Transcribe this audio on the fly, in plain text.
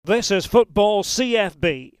This is Football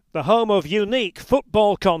CFB, the home of unique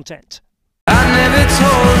football content. I never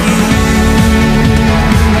told you,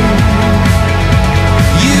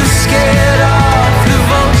 you scared off the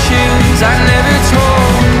vultures. I never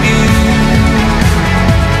told you,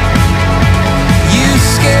 you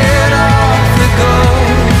scared off the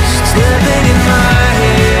ghosts living in my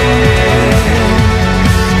head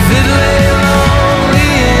that lay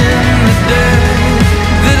lonely in the dirt,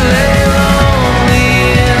 that lay lonely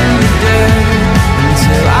in the dirt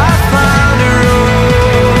until I found a rose.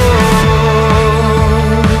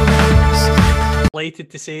 Delighted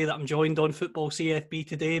to say that I'm joined on Football CFB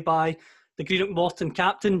today by the Greenock Morton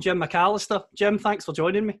captain, Jim McAllister. Jim, thanks for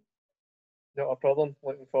joining me. Not a problem.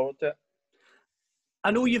 Looking forward to it.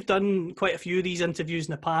 I know you've done quite a few of these interviews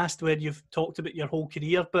in the past where you've talked about your whole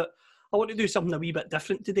career, but I want to do something a wee bit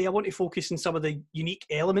different today. I want to focus on some of the unique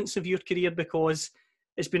elements of your career because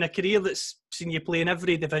it's been a career that's seen you play in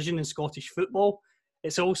every division in Scottish football.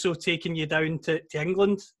 It's also taken you down to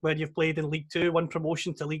England, where you've played in League Two, won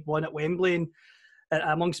promotion to League One at Wembley, and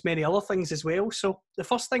amongst many other things as well. So the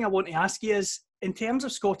first thing I want to ask you is, in terms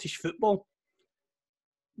of Scottish football,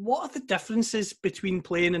 what are the differences between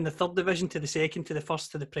playing in the third division to the second to the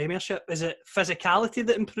first to the Premiership? Is it physicality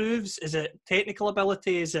that improves? Is it technical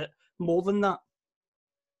ability? Is it more than that?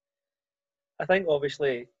 I think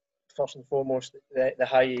obviously, first and foremost, the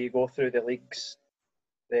higher you go through the leagues,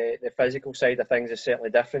 the physical side of things is certainly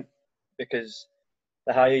different, because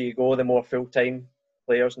the higher you go, the more full-time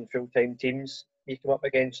players and full-time teams you come up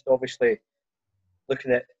against. Obviously,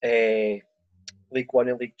 looking at League One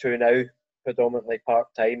and League Two now, predominantly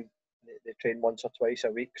part-time. They train once or twice a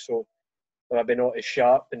week, so they're maybe not as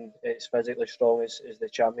sharp and as physically strong as the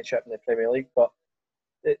Championship and the Premier League, but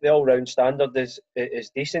the all-round standard is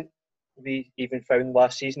decent. We even found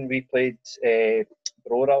last season we played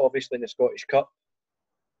Brora, obviously, in the Scottish Cup.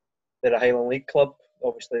 They're a Highland League club.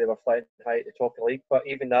 Obviously, they were flying high at the top of the league, but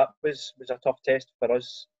even that was a tough test for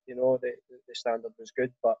us. You know, the standard was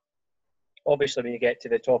good, but obviously when you get to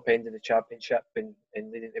the top end of the Championship and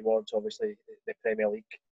leading towards, obviously, the Premier League,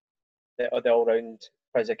 the all-round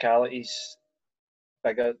physicality's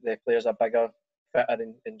bigger, the players are bigger, fitter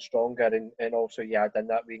and stronger, and also you add in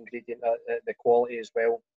that wee ingredient, the quality as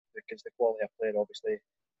well, because the quality of player, obviously,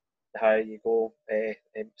 the higher you go,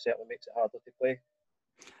 certainly makes it harder to play.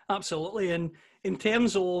 Absolutely. And in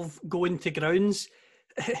terms of going to grounds,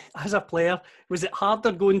 as a player, was it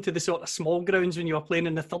harder going to the sort of small grounds when you were playing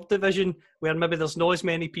in the third division, where maybe there's not as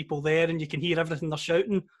many people there and you can hear everything they're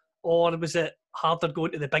shouting? Or was it harder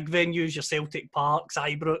going to the big venues, your Celtic Parks,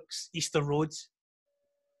 Ibrox, Easter Roads?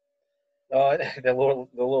 The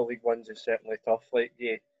lower league ones is certainly tough. Like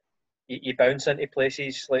you bounce into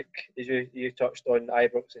places like, as you touched on,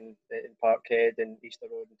 Ibrox and Parkhead and Easter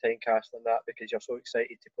Road and Tynecastle and that, because you're so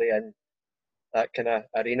excited to play in that kind of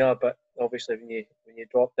arena. But obviously when you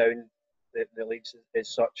drop down the leagues as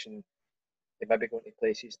such, and you maybe going to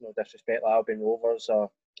places, no disrespect, like Albion Rovers, or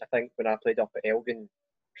I think when I played up at Elgin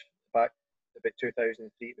back about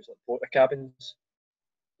 2003, it was like porta cabins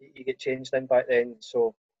you get changed in back then.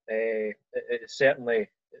 So it's certainly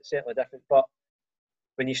different. But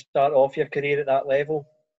when you start off your career at that level,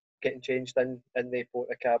 getting changed in the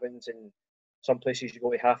porta cabins, and some places you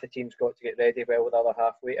go to, half the team's got to get ready while the other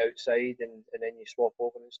half wait outside, and then you swap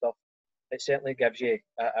over and stuff. It certainly gives you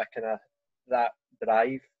a kind of that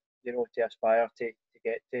drive, you know, to aspire to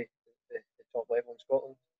get to the top level in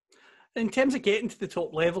Scotland. In terms of getting to the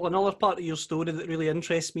top level, another part of your story that really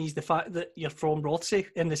interests me is the fact that you're from Rothesay,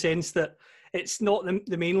 in the sense that it's not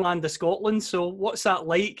the mainland of Scotland. So what's that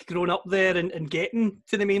like, growing up there and getting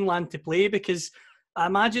to the mainland to play? Because I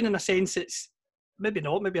imagine, in a sense, it's maybe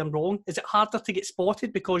not, maybe I'm wrong. Is it harder to get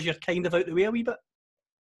spotted because you're kind of out the way a wee bit?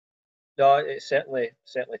 No, it's certainly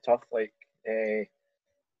tough. Like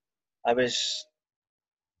I was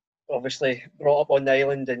obviously brought up on the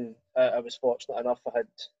island, and I was fortunate enough. I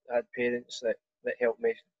had parents that helped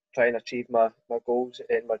me try and achieve my goals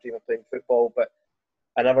and my dream of playing football. But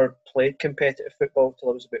I never played competitive football till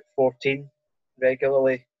I was about 14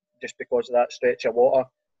 regularly, just because of that stretch of water.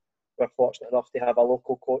 We were fortunate enough to have a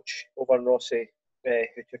local coach over in Rothesay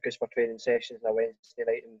who took us for training sessions on a Wednesday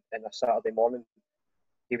night and a Saturday morning.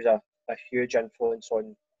 He was a huge influence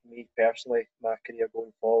on me personally, my career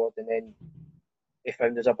going forward. And then he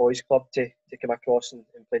found us a boys' club to come across and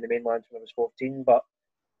play in the mainland when I was 14. But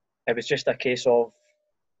it was just a case of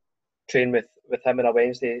training with him on a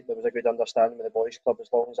Wednesday. There was a good understanding with the boys' club. As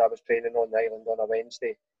long as I was training on the island on a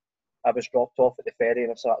Wednesday, I was dropped off at the ferry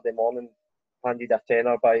on a Saturday morning, handed a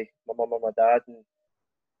tenner by my mum and my dad, and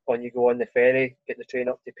on you go on the ferry, get the train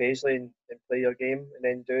up to Paisley and play your game, and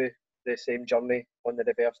then do the same journey on the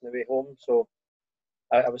reverse on the way home. So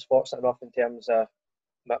I was fortunate enough in terms of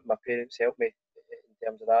my parents helped me in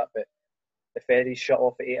terms of that. But the ferries shut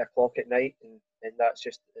off at 8 o'clock at night, and that's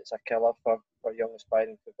just, it's a killer for young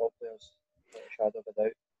aspiring football players, without a shadow of a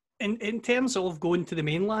doubt. In terms of going to the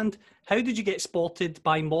mainland, how did you get spotted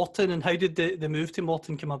by Morton, and how did the move to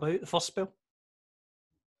Morton come about, the first spell?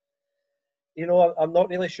 You know, I'm not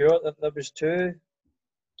really sure. There was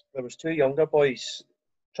two younger boys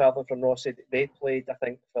travelling from Rossi. They played, I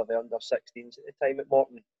think, for the under-16s at the time at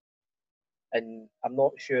Morton. And I'm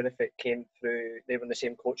not sure if it came through, they were in the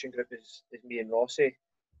same coaching group as me and Rossi.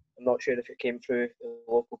 I'm not sure if it came through the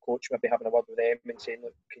local coach, maybe having a word with them and saying,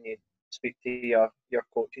 look, can you speak to your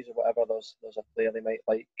coaches or whatever, there's a player they might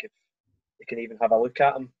like, if they can even have a look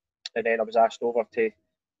at him. And then I was asked over to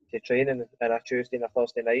training on a Tuesday and a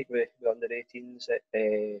Thursday night with under-18s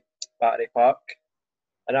at Battery Park.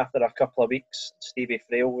 And after a couple of weeks, Stevie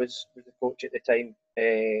Frail was the coach at the time.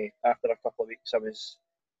 After a couple of weeks,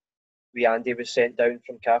 Andy was sent down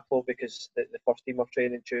from Capello because the first team were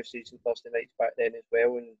training Tuesdays and Thursday nights back then as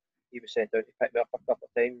well, and he was sent down to pick me up a couple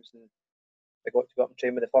of times, and I got to go up and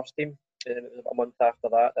train with the first team. And it was about a month after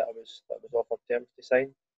that I was offered terms to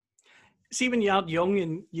sign. See, when you're young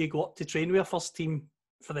and you go up to train with a first team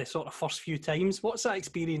for the sort of first few times, what's that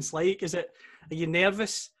experience like? Are you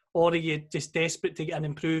nervous, or are you just desperate to get and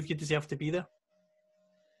improve? You deserve to be there.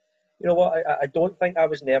 You know what? I don't think I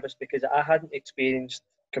was nervous because I hadn't experienced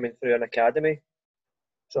coming through an academy,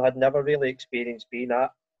 so I'd never really experienced being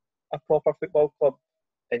at a proper football club,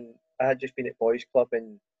 and I had just been at boys' club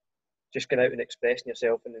and just going out and expressing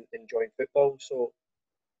yourself and enjoying football. So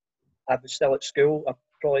I was still at school. I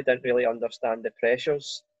probably didn't really understand the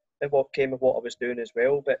pressures of what came of what I was doing as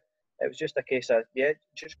well, but it was just a case of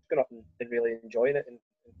just going up and really enjoying it, and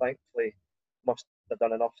thankfully must have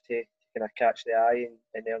done enough to kind of catch the eye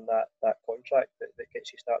and earn that contract that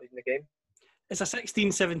gets you started in the game. As a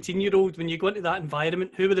 16, 17-year-old, when you go into that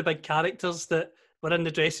environment, who were the big characters that were in the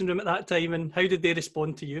dressing room at that time, and how did they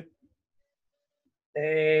respond to you?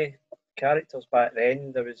 Characters back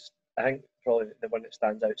then, there was, I think probably the one that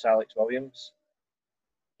stands out is Alex Williams.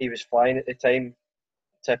 He was flying at the time,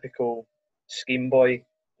 typical scheme boy,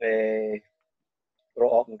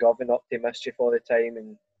 brought up and governed up to mischief all the time,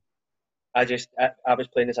 and I was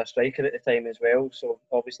playing as a striker at the time as well, so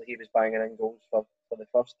obviously he was banging in goals for the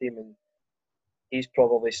first team, and he's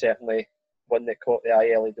probably certainly one that caught the eye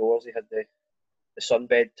early doors. He had the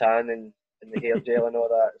sunbed tan and the hair gel and all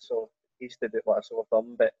that, so he stood out like a sore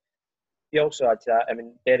thumb. But he also had to that, I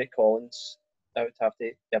mean, Derek Collins, I would have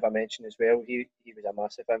to give a mention as well. He was a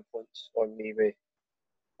massive influence on me with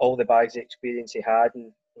all the bags of experience he had,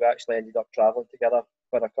 and we actually ended up travelling together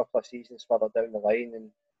for a couple of seasons further down the line, and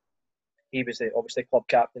he was obviously club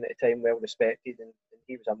captain at the time, well respected, and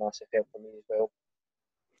he was a massive help for me as well.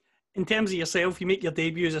 In terms of yourself, you make your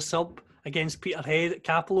debut as a sub against Peterhead at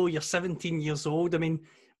Capello. You're 17 years old. I mean,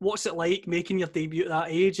 what's it like making your debut at that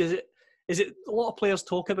age? Is it a lot of players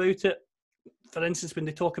talk about it? For instance, when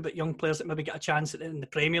they talk about young players that maybe get a chance in the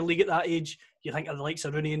Premier League at that age, you think of the likes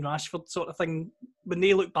of Rooney and Rashford sort of thing. When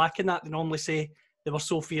they look back in that, they normally say they were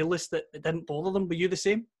so fearless that it didn't bother them. Were you the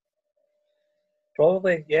same?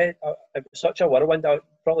 Probably, yeah. It was such a whirlwind. I would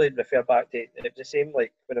probably refer back to it was the same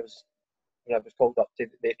like when I was called up to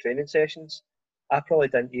the training sessions. I probably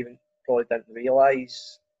didn't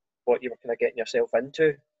realise what you were kind of getting yourself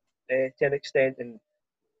into to an extent. And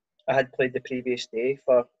I had played the previous day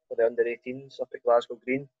for the under-18s up at Glasgow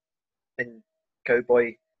Green, and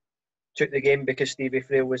Cowboy took the game because Stevie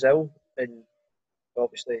Frail was ill, and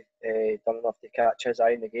obviously done enough to catch his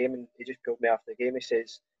eye in the game, and he just pulled me after the game. He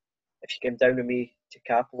says, if you came down with me to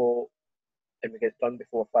Capello and we get it done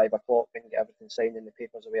before 5 o'clock and get everything signed and the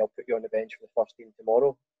papers away, I'll put you on the bench for the first team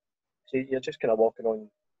tomorrow. So you're just kind of walking on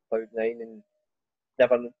cloud nine, and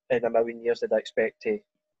never in a million years did I expect to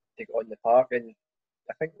get on the park. And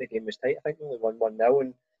I think the game was tight. I think we only won 1-0,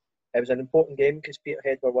 and it was an important game because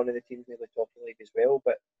Peterhead were one of the teams near the top of the league as well.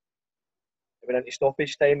 But it went into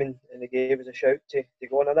stoppage time, and they gave us a shout to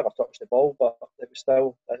go on. I never touched the ball, but it was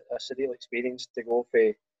still a surreal experience to go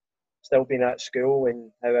for still being at school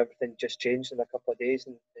and how everything just changed in a couple of days,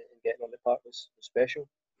 and getting on the park was special.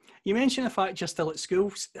 You mentioned the fact you're still at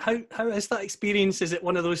school. How is that experience? Is it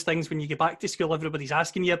one of those things when you get back to school, everybody's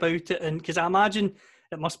asking you about it? And because I imagine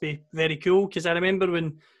it must be very cool. Because I remember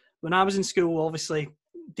when I was in school, obviously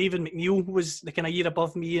David McNeil was the kind of year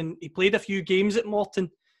above me, and he played a few games at Morton.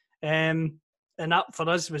 And that for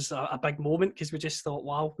us was a big moment because we just thought,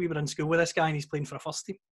 wow, we were in school with this guy and he's playing for a first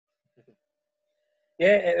team.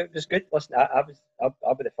 Yeah, it was good. Listen, I'll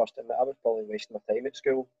be the first to admit I was probably wasting my time at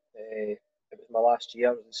school. it was my last year.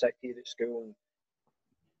 I was in sixth year at school, and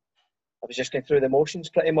I was just going through the motions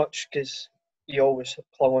pretty much because you always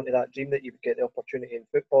clung onto that dream that you would get the opportunity in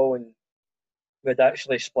football. And we'd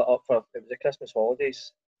actually split up for, it was the Christmas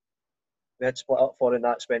holidays. We had split up for, and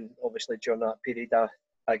that's when obviously during that period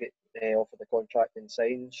I get offered the contract and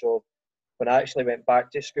signed. So when I actually went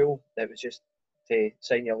back to school, it was just to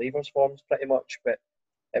sign your leavers forms pretty much. But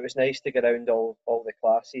it was nice to get around all the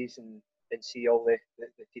classes and see all the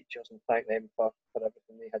teachers and thank them for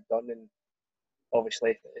everything they had done. And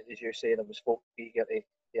obviously, as you say, there was folk eager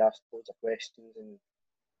to ask loads of questions and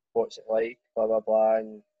what's it like, blah blah blah,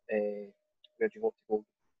 and where do you hope to go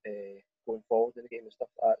going forward in the game and stuff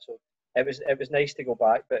like that. So it was nice to go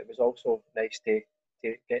back, but it was also nice to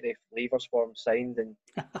get the leavers form signed and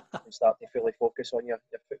start to fully focus on your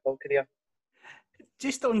football career.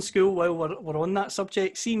 Just on school, while we're on that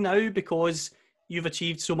subject, see now, because you've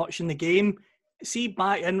achieved so much in the game, see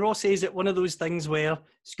back in, Ross, is it one of those things where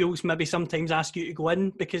schools maybe sometimes ask you to go in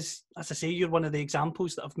because, as I say, you're one of the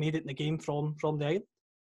examples that have made it in the game from the island?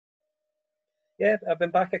 Yeah, I've been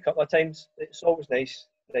back a couple of times. It's always nice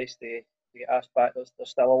to get asked back. There's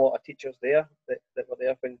still a lot of teachers there that were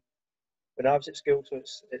there when I was at school, so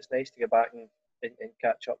it's nice to get back and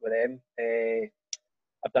catch up with them.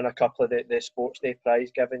 I've done a couple of the sports day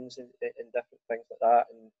prize givings and different things like that,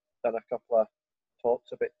 and done a couple of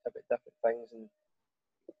talks about different things, and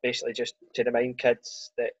basically just to remind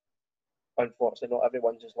kids that unfortunately not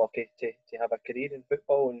everyone's as lucky to have a career in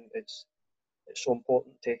football, and it's so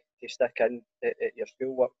important to stick in at your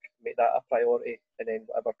schoolwork, make that a priority, and then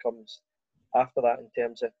whatever comes after that in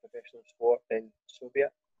terms of professional sport, then so be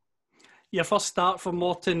it. Your first start for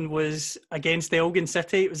Morton was against Elgin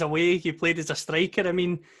City. It was away. You played as a striker. I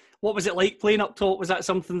mean, what was it like playing up top? Was that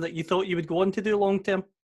something that you thought you would go on to do long term?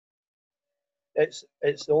 It's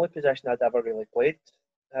the only position I'd ever really played.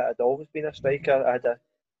 I'd always been a striker. I had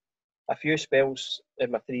a few spells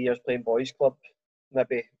in my 3 years playing boys club,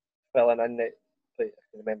 maybe filling in. I can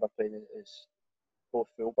remember playing as both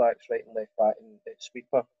fullbacks, right and left back, and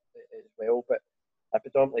sweeper as well. But I've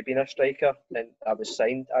predominantly been a striker, and I was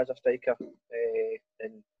signed as a striker,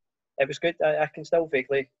 and it was good. I can still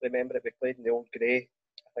vaguely remember it. We played in the old grey.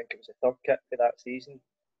 I think it was the third kit for that season,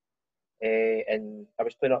 and I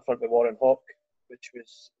was playing up front with Warren Hawke, which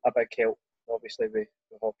was a big help, obviously, with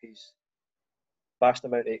Hawke's vast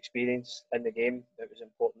amount of experience in the game. It was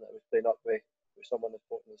important that I was playing up with someone as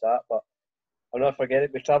important as that. But I'll never forget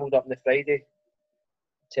it. We travelled up on the Friday.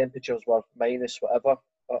 Temperatures were minus whatever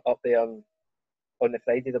up there. On the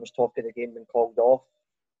Friday, there was talk of the game being called off.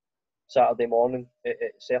 Saturday morning,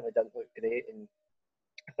 it certainly didn't look great. And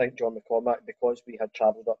I think John McCormack, because we had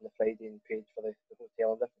travelled up on the Friday and paid for the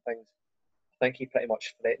hotel and different things, I think he pretty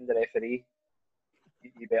much threatened the referee,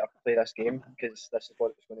 you better play this game because this is what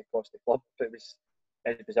it was going to cost the club. But it was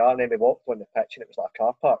bizarre. And then we walked on the pitch and it was like a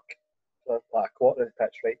car park. Like a quarter of the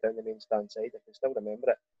pitch right down the main stand side. I can still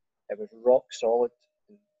remember it. It was rock solid.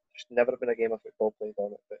 And there's never been a game of football played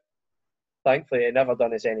on it. But thankfully, it never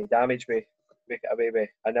done us any damage. We got away with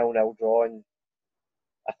a 0-0 draw, and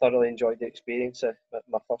I thoroughly enjoyed the experience of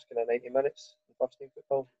my first kind of 90 minutes in first team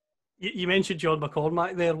football. You mentioned John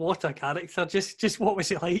McCormack there. What a character! Just what was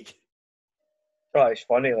he like? Oh, it's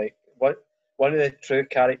funny. Like one of the true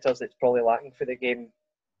characters that's probably lacking for the game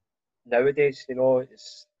nowadays. You know,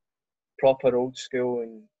 it's proper old school,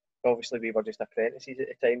 and obviously we were just apprentices at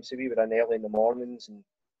the time, so we were in early in the mornings, and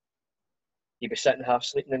you'd be sitting half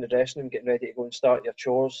sleeping in the dressing room, getting ready to go and start your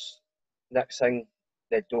chores. Next thing,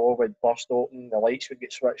 the door would burst open, the lights would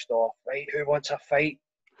get switched off. Right, who wants a fight?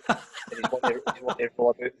 And he's wanting to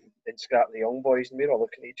roll about and scrap the young boys, and we were all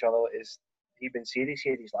looking at each other like, is he been serious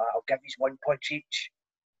here? He's like, I'll give you one punch each.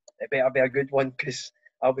 It better be a good one because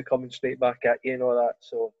I'll be coming straight back at you and all that.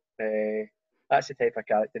 So that's the type of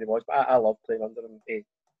character he was. But I love playing under him.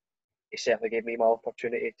 He certainly gave me my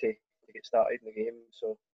opportunity to get started in the game.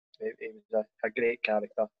 So he was a great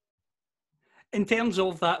character. In terms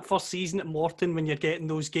of that first season at Morton, when you're getting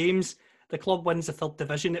those games, the club wins the third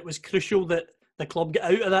division. It was crucial that the club get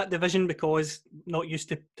out of that division because not used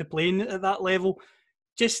to playing at that level.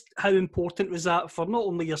 Just how important was that for not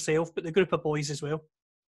only yourself, but the group of boys as well?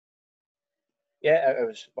 Yeah, it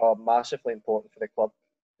was massively important for the club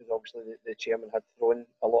because obviously the chairman had thrown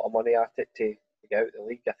a lot of money at it to get out of the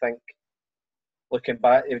league. I think looking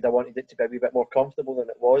back, they would have wanted it to be a wee bit more comfortable than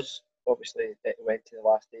it was. Obviously, it went to the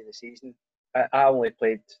last day of the season. I only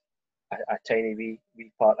played a tiny wee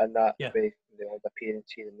part in that, with the odd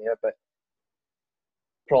appearance here and there, but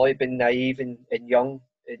probably been naive and young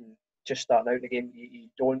and just starting out in the game. You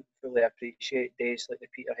don't fully appreciate days like the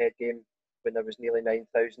Peterhead game when there was nearly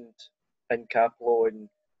 9,000 in Capello, and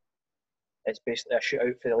it's basically a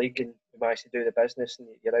shootout for the league, and we managed to do the business, and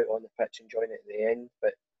you're out on the pitch enjoying it at the end.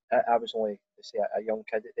 But I was only, say, a young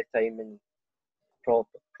kid at the time, and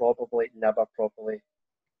probably never properly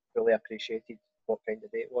fully appreciated what kind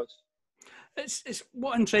of day it was. It's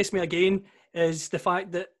what interests me again is the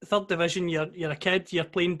fact that third division, you're a kid, you're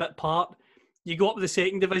playing bit part. You go up to the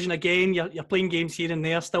second division again, you're playing games here and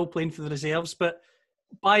there, still playing for the reserves. But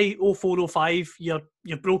by 04-05,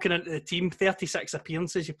 you're broken into the team, 36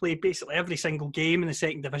 appearances. You play basically every single game in the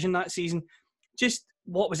second division that season. Just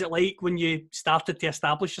what was it like when you started to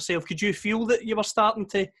establish yourself? Could you feel that you were starting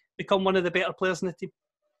to become one of the better players in the team?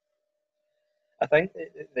 I think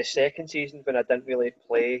the second season, when I didn't really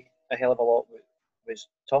play a hell of a lot, was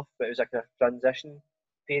tough, but it was like a transition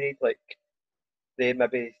period. Like the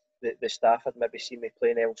staff had maybe seen me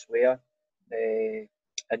playing elsewhere in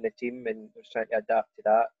the team, and was trying to adapt to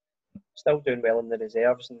that. Still doing well in the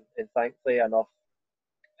reserves, and thankfully enough,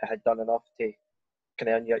 I had done enough to kind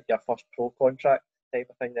of earn your first pro contract type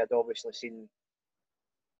of thing. They'd obviously seen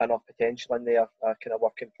enough potential in there, a kind of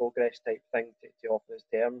work in progress type thing to offer us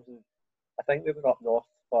terms. And I think we were up north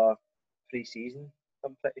for pre-season,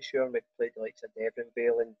 I'm pretty sure, and we played the likes of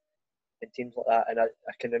Devonvale and teams like that. And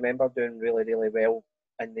I can remember doing really, really well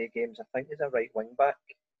in the games. I think as a right wing back,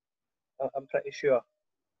 I'm pretty sure.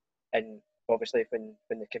 And obviously when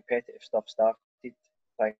the competitive stuff started,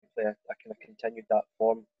 thankfully I kind of continued that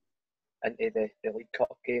form into the League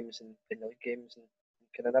Cup games and the league games, and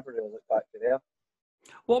kind of never really looked back to there.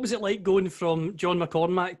 What was it like going from John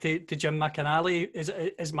McCormack to Jim McInally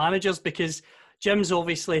as managers? Because Jim's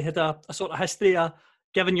obviously had a sort of history of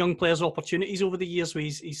giving young players opportunities over the years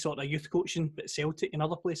with his sort of youth coaching at Celtic and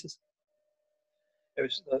other places. It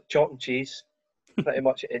was chalk and cheese, pretty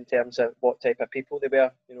much, in terms of what type of people they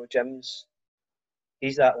were. You know,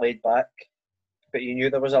 he's that laid back, but you knew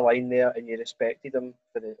there was a line there, and you respected him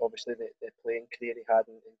for the playing career he had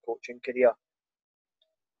and coaching career.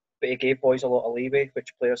 But he gave boys a lot of leeway,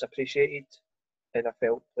 which players appreciated, and I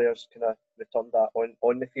felt players kind of returned that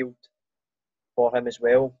on the field for him as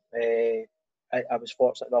well. I was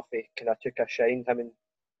fortunate enough he kind of took a shine, him and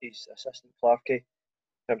his assistant Clarkey,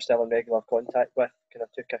 who I'm still in regular contact with, kind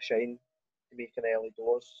of took a shine to me kind of early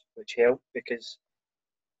doors, which helped, because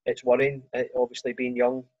it's worrying, obviously being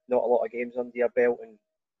young, not a lot of games under your belt, and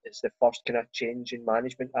it's the first kind of change in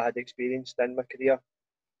management I had experienced in my career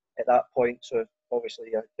at that point. So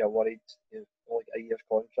obviously you're worried, you've only got a year's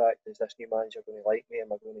contract, is this new manager going to like me,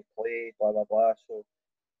 am I going to play, blah blah blah. So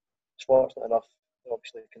it's fortunate enough,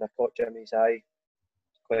 obviously kind of caught Jimmy's eye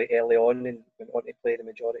quite early on, and went on to play the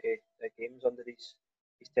majority of the games under his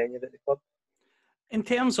tenure at the club. In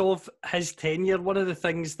terms of his tenure, one of the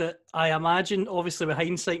things that I imagine, obviously with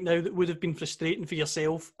hindsight now, that would have been frustrating for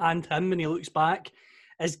yourself and him when he looks back,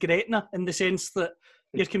 is Gretna, in the sense that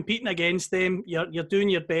you're competing against them, you're doing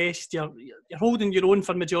your best, you're holding your own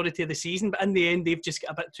for majority of the season, but in the end they've just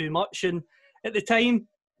got a bit too much. And at the time,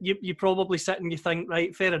 you probably sit and you think,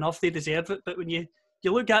 right, fair enough, they deserve it. But when you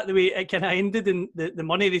look at the way it kind of ended and the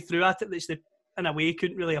money they threw at it, which they in a way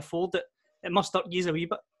couldn't really afford it, it must hurt you a wee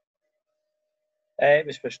bit. It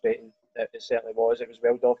was frustrating. It certainly was. It was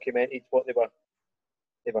well documented what they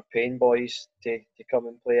were paying boys to come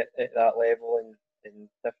and play at that level, and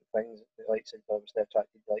different things. The likes of, obviously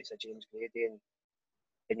attracted the likes of James Grady, and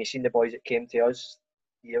you've seen the boys that came to us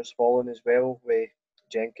years following as well, with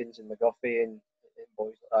Jenkins and McGuffey and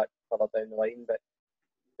boys like that further down the line. But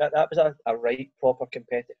that was a right proper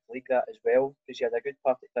competitive league, that as well, because you had a good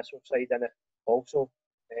Partick Thistle side in it also,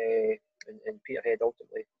 and Peterhead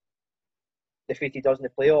ultimately defeated us in the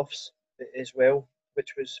playoffs as well,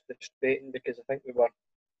 which was frustrating, because I think we were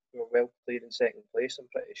well clear in second place, I'm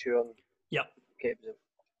pretty sure. And yep. It was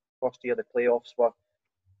the first year the playoffs were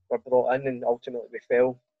brought in, and ultimately we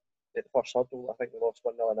fell at the first hurdle. I think we lost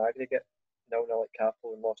 1-0 in aggregate, 0-0 at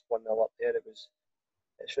Capel, and lost 1-0 up there.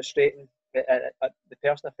 It's frustrating. The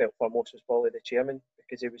person I felt for most was probably the chairman,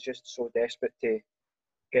 because he was just so desperate to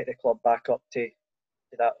get the club back up to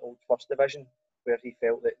that old first division, where he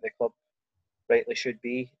felt that the club rightly should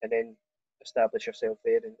be, and then establish yourself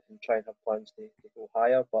there and try and have plans to go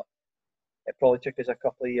higher. But it probably took us a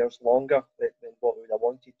couple of years longer than what we would have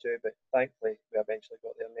wanted to, but thankfully we eventually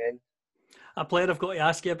got there in the end. A player I've got to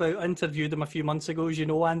ask you about, I interviewed him a few months ago, as you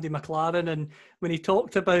know, Andy McLaren, and when he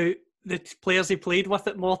talked about the players he played with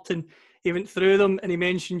at Morton, he went through them and he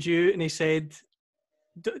mentioned you, and he says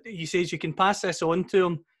you can pass this on to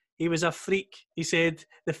him. He was a freak. He said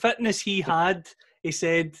the fitness he had, he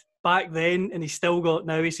said, back then, and he's still got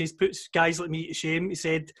now, he says, puts guys like me to shame. He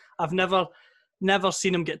said, I've never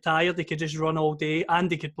seen him get tired. He could just run all day,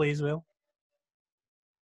 and he could play as well.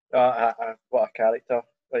 What a character.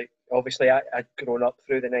 Like, obviously I'd grown up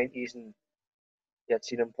through the 90s, and you had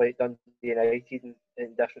seen him play at Dundee United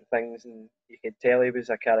and different things, and you could tell he was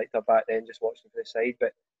a character back then just watching for the side.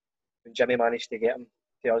 But when Jimmy managed to get him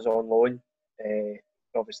to us on loan,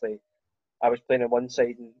 obviously I was playing on one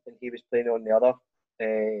side and he was playing on the other.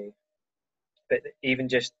 But even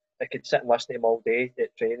just, I could sit and listen to him all day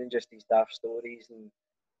at training, just these daft stories, and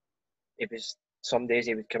it was, some days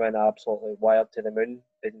he would come in absolutely wired to the moon,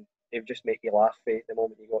 and it would just make you laugh the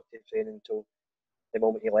moment he got to training until the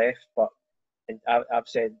moment he left. But and I've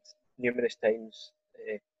said numerous times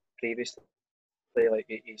previously, like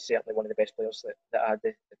he's certainly one of the best players that I had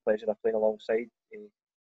the pleasure of playing alongside.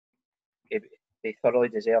 He thoroughly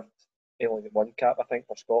deserved. He only got one cap, I think,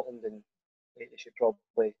 for Scotland, and he should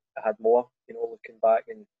probably have had more. You know, looking back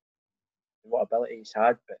and what ability he's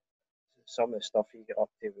had, but some of the stuff he got up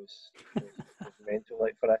to was mental.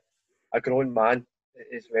 Like, for a grown man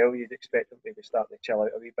as well, you'd expect him to be starting to chill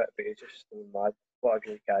out a wee bit, but he's just so mad. What a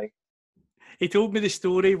great guy. He told me the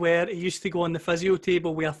story where he used to go on the physio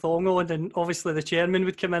table with a thong on, and obviously the chairman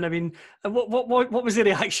would come in. I mean, what was the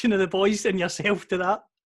reaction of the boys and yourself to that?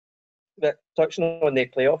 But touching on the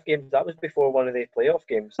playoff games, that was before one of the playoff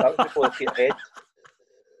games. That was before the Peterhead.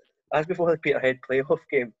 That was before the Peterhead playoff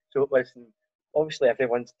game. So it was, and obviously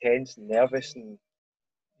everyone's tense and nervous and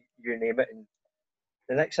you name it. And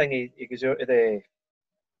the next thing he goes out to the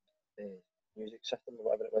music system or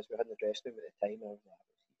whatever it was we had in the dressing room at the time. I was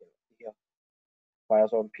like, here.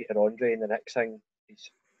 Fires on Peter Andre, and the next thing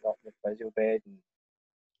he's up in the physio bed and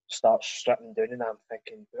starts stripping down, and I'm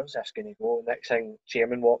thinking, where's this going to go? Next thing,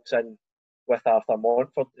 chairman walks in with Arthur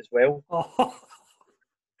Montford as well. Oh,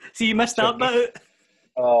 see, you missed that bit.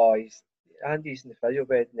 Oh, Andy's in the physio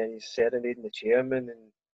bed, and then he's serenading the chairman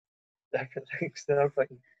and different things. And I'm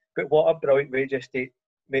thinking, but what a brilliant way just to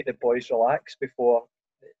make the boys relax before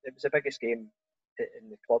it was the biggest game in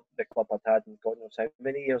the club had in God knows how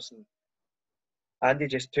many years, and Andy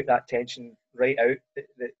just took that tension right out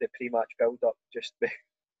the pre-match build-up, just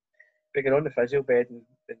being on the physio bed and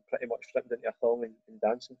pretty much stripped into a thong and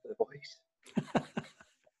dancing for the boys.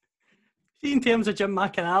 See, in terms of Jim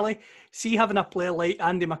McInally, see having a player like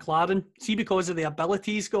Andy McLaren, see because of the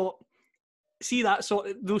ability he's got, see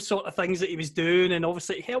those sort of things that he was doing, and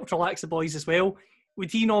obviously it helped relax the boys as well.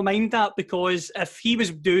 Would he not mind that? Because if he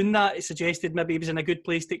was doing that, it suggested maybe he was in a good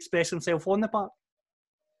place to express himself on the park.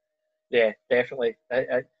 Yeah, definitely.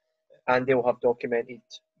 Andy will have documented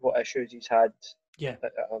what issues he's had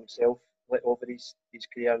himself over his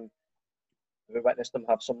career, and we witnessed him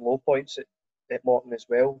have some low points at Morton as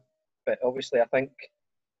well. But obviously, I think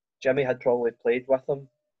Jimmy had probably played with him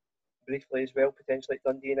briefly as well, potentially at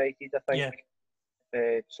Dundee United, I think.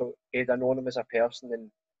 Yeah. So he'd have known him as a person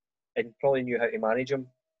and probably knew how to manage him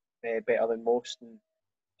better than most. And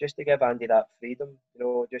just to give Andy that freedom,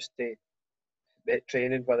 just to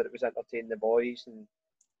training, whether it was entertaining the boys and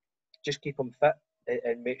just keep him fit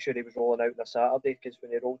and make sure he was rolling out on a Saturday, because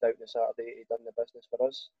when he rolled out on a Saturday, he done the business for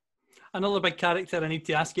us. Another big character I need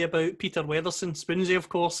to ask you about, Peter Weatherson, Spoonsy, of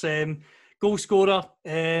course, goal scorer,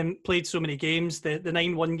 played so many games, the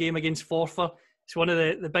 9-1 game against Forfar. It's one of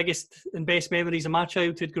the biggest and best memories of my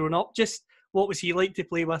childhood growing up. Just what was he like to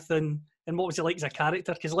play with, and what was he like as a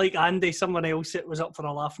character? Because like Andy, someone else that was up for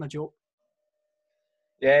a laugh and a joke.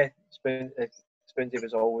 Yeah, Spoonsy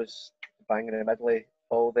was always banging in the middle of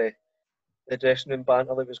all the dressing room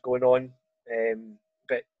banter that was going on.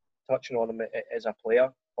 But touching on him as a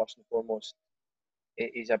player, first and foremost,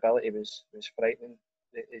 his ability was frightening.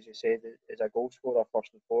 As you said, as a goal scorer, first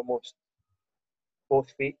and foremost,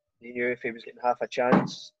 both feet. He knew if he was getting half a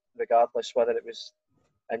chance, regardless whether it was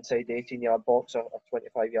inside the 18-yard box or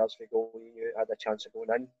 25 yards for goal, he knew he had a chance of going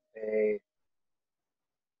in.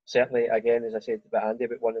 Certainly, again, as I said about Andy,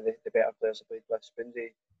 but one of the better players I played with,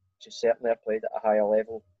 Spoonsy, just certainly have played at a higher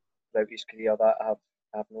level throughout his career. That I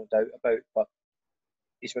have no doubt about. But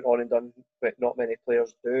he's went on and done what not many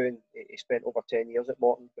players do, and he spent over 10 years at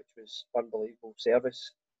Morton, which was unbelievable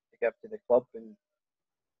service to give to the club. And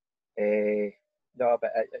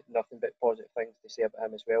nothing but positive things to say about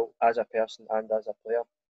him as well, as a person and as a player.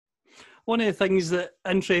 One of the things that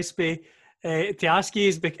interests me to ask you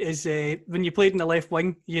is when you played in the left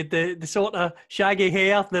wing, you had the sort of shaggy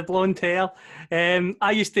hair, the blonde hair.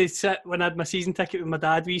 I used to sit, when I had my season ticket with my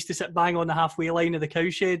dad, we used to sit bang on the halfway line of the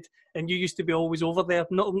cowshed, and you used to be always over there,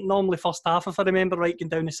 normally first half, if I remember right, going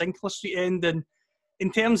down the Sinclair Street end. And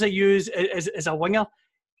in terms of you as a winger,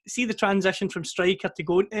 see the transition from striker to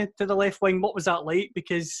going to the left wing, what was that like?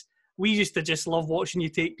 Because we used to just love watching you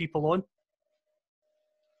take people on.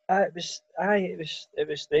 It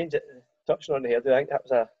was strange. Touching on the hairdo, I think that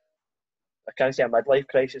was I can't say a midlife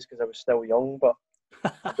crisis because I was still young, but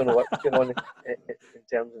I don't know what's going on in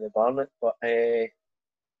terms of the Barnet, but it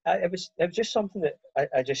was just something that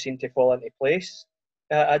I just seemed to fall into place.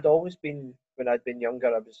 I'd always been, when I'd been younger,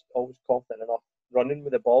 I was always confident enough running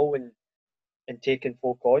with the ball and taking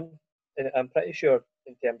folk on. And I'm pretty sure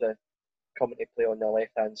in terms of coming to play on the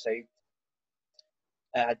left hand side,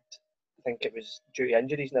 I think it was due to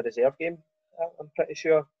injuries in a reserve game. I'm pretty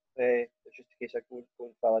sure. It's just a case of go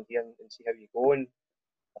and volunteer and see how you go. And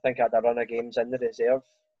I think I had a run of games in the reserve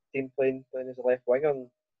team playing as a left winger, and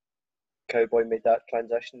Cowboy made that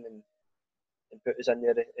transition and put us in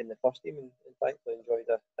there in the first team, and thankfully enjoyed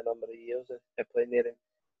a number of years of playing there, and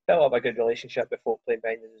built up a good relationship with folk playing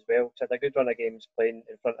behind us as well. So I had a good run of games playing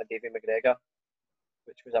in front of Davy McGregor,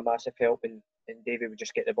 which was a massive help, and Davy would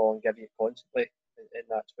just get the ball and give you it constantly, and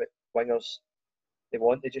that's what wingers they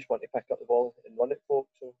want. They just want to pick up the ball and run it, folk.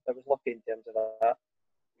 So I was lucky in terms of that.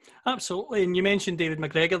 Absolutely, and you mentioned David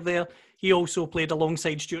McGregor there. He also played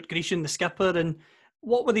alongside Stuart Grecian, the skipper. And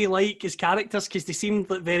what were they like as characters? Because they seemed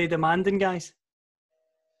like very demanding guys.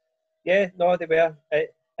 Yeah, no, they were.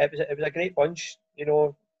 It was a great bunch,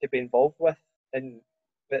 to be involved with, and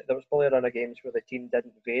there was probably a run of games where the team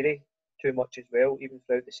didn't vary too much as well. Even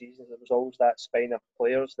throughout the season, there was always that spine of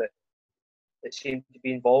players that seemed to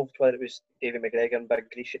be involved. Whether it was David McGregor and Big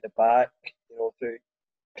Greash at the back, through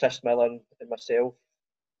Chris Miller and myself,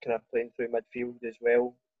 kind of playing through midfield as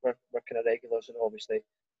well. We're kind of regulars, and obviously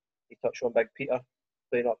you touch on Big Peter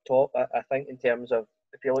playing up top. I think in terms of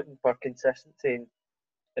if you're looking for consistency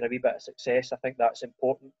and a wee bit of success, I think that's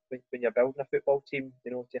important when you're building a football team,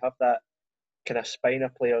 to have that kind of spine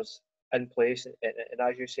of players in place. And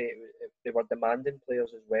as you say, they were demanding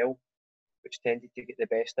players as well, which tended to get the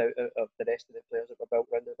best out of the rest of the players that were built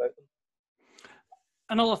round about them.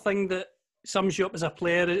 Another thing that sums you up as a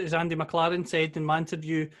player, as Andy McLaren said in my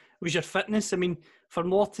interview, was your fitness. I mean, for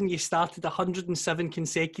Morton, you started 107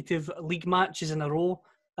 consecutive league matches in a row.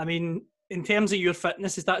 I mean, in terms of your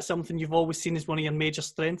fitness, is that something you've always seen as one of your major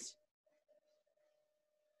strengths?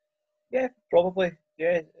 Yeah, probably.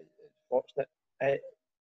 Yeah, it's fortunate.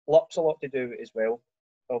 Luck's a lot to do with it as well.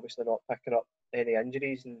 Obviously not picking up any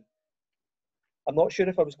injuries, and I'm not sure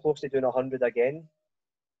if I was close to doing 100 again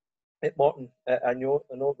at Morton. I know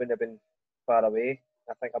it wouldn't have been far away.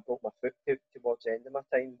 I think I broke my foot towards the end of my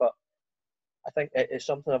time, but I think it's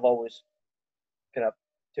something I've always kind of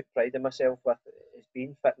took pride in myself with, is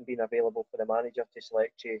being fit and being available for the manager to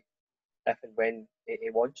select you if and when he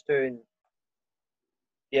wants to. And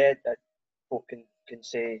yeah, folk can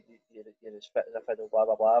say you're as fit as a fiddle, blah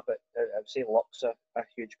blah blah, but I would say luck's a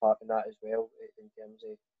huge part in that as well, in terms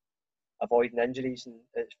of avoiding injuries. And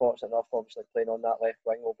it's fortunate enough, obviously, playing on that left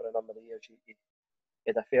wing over a number of years, you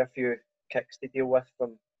had a fair few kicks to deal with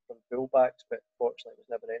from fullbacks, but fortunately it was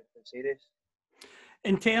never anything serious.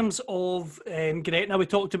 In terms of Gretna, we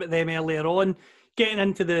talked about them earlier on. Getting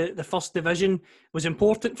into the first division was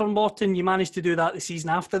important for Morton. You managed to do that the season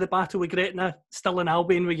after the battle with Gretna, still in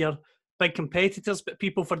Albion with your big competitors, but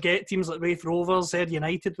people forget teams like Raith Rovers, Ayr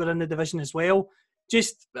United were in the division as well.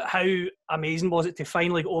 Just how amazing was it to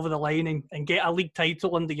finally go over the line and get a league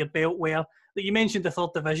title under your belt, where, like you mentioned, the third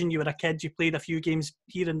division, you were a kid, you played a few games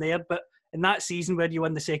here and there, but in that season where you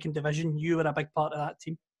won the second division, you were a big part of that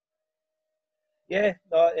team. Yeah,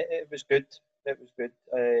 no, it was good. It was good.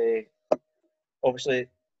 Obviously,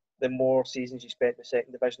 the more seasons you spent in the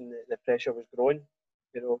second division, the pressure was growing,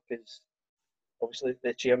 because obviously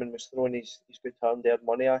the chairman was throwing his good hard-earned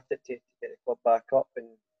money at it to get the club back up, and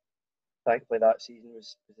thankfully that season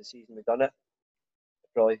was the season we done it. It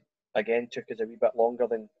probably, again, took us a wee bit longer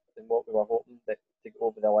than what we were hoping to get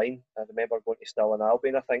over the line. I remember going to Stirling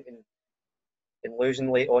Albion, I think, and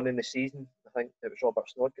losing late on in the season. I think it was Robert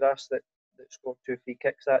Snodgrass that scored 2 free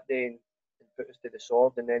kicks that day and put us to the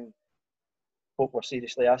sword, and then folk were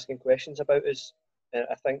seriously asking questions about us. And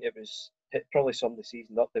I think it probably summed the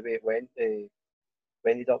season up the way it went. We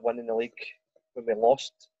ended up winning the league when we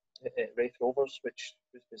lost at Raith Rovers, which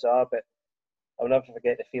was bizarre, but I'll never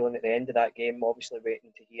forget the feeling at the end of that game, obviously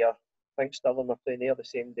waiting to hear. I think Stirling were playing Ayr the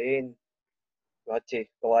same day, and we had to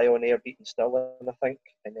rely on Ayr beating Stirling, I think,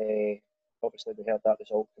 and obviously we heard that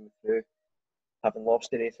result coming through, having lost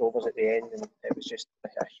to Raith Rovers at the end, and it was just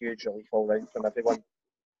a huge relief all round from everyone.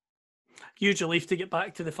 Huge relief to get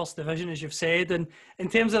back to the first division, as you've said. And in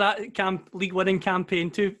terms of that league winning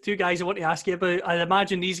campaign, two guys I want to ask you about. I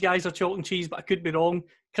imagine these guys are chalk and cheese, but I could be wrong.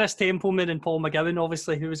 Chris Templeman and Paul McGowan,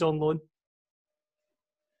 obviously, who was on loan.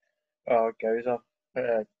 Oh, Gowser.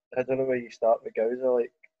 I don't know where you start with Gowser,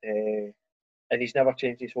 and he's never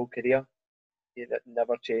changed his whole career. He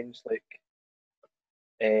never changed,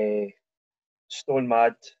 stone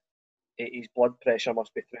mad. His blood pressure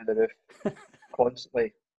must be through the roof.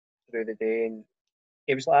 constantly through the day, and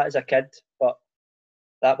he was like that as a kid, but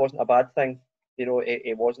that wasn't a bad thing. You know,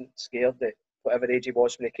 he wasn't scared at whatever age he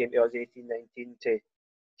was when he came to us, 18, 19,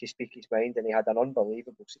 to speak his mind, and he had an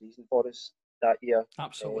unbelievable season for us that year.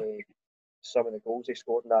 Absolutely. Some of the goals he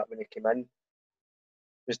scored in that when he came in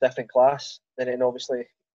was different class. And then obviously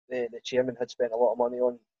the chairman had spent a lot of money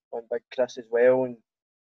on Big Chris as well, and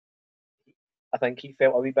I think he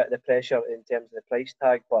felt a wee bit of the pressure in terms of the price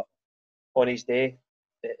tag, but on his day,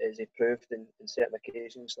 as he proved in certain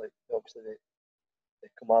occasions, like obviously the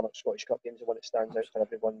Kilmarnock Scottish Cup games, the one that stands out for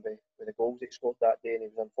everyone with the goals he scored that day, and he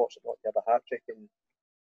was unfortunate not to have a hat-trick. And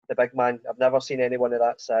the big man, I've never seen anyone of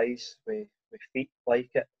that size with feet like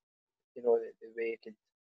it. You know, the way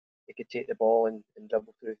he could take the ball and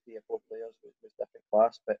dribble through 3 or 4 players was different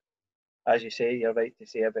class. But as you say, you're right to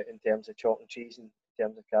say about in terms of chalk and cheese and in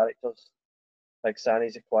terms of characters. Big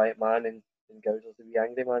Sanny's a quiet man, and Gowser's the wee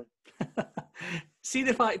angry man. See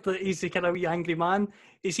the fact that he's the kind of wee angry man.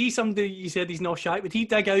 Is he somebody you said he's not shy? Would he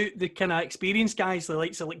dig out the kind of experienced guys, the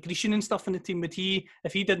likes of like Grecian and stuff in the team? Would he,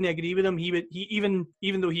 if he didn't agree with him,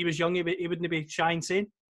 even though he was young, he wouldn't be shy and saying?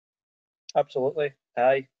 Absolutely,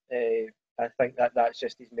 aye. I think that's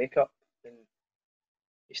just his makeup, and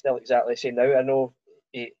he's still exactly the same now. I know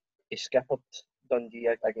he skippered Dundee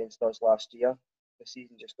against us last year, the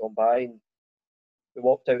season just gone by, and we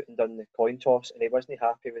walked out and done the coin toss, and he wasn't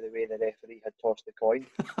happy with the way the referee had tossed the coin,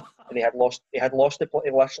 and he had lost the plot.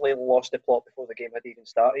 He literally lost the plot before the game had even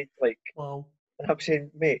started. Like, wow. And I'm saying,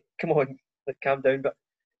 mate, come on, like, calm down. But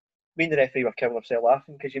me and the referee were killing ourselves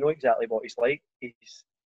laughing because you know exactly what he's like.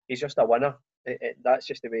 He's just a winner. That's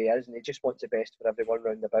just the way he is, and he just wants the best for everyone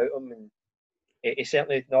round about him. And he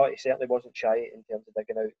certainly wasn't shy in terms of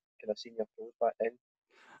digging out kind of senior pros back then.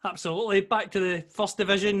 Absolutely. Back to the first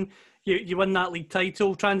division, you win that league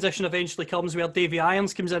title. Transition eventually comes where Davy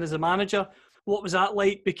Irons comes in as a manager. What was that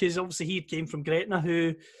like? Because obviously he came from Gretna,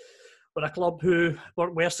 who were a club who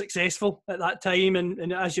were successful at that time,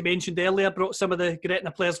 and as you mentioned earlier, brought some of the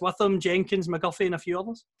Gretna players with him, Jenkins, McGuffey and a few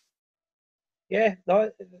others. Yeah, no,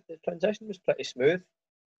 the transition was pretty smooth.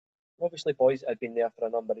 Obviously, boys that had been there for a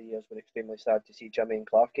number of years were extremely sad to see Jimmy and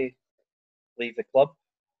Clarkey leave the club.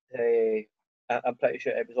 I'm pretty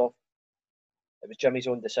sure it was Jimmy's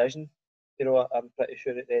own decision. You know, I'm pretty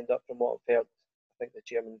sure at the end up from what I've heard, I think the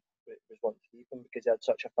chairman was wanting to keep him because they had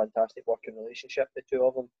such a fantastic working relationship, the two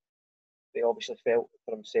of them. They obviously felt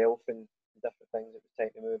for himself and different things it was time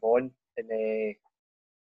to move on. And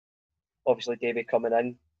obviously Davy coming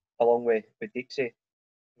in along with Dixie,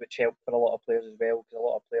 which helped for a lot of players as well, because a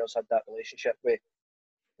lot of players had that relationship with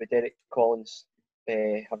Derek Collins,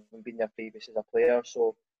 having been there previous as a player.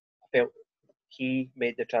 So I felt he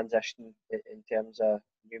made the transition in terms of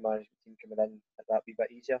new management team coming in that wee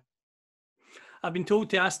bit easier. I've been told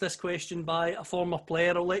to ask this question by a former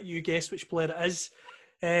player. I'll let you guess which player it is.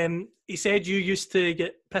 He said you used to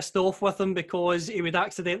get pissed off with him because he would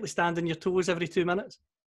accidentally stand on your toes every 2 minutes.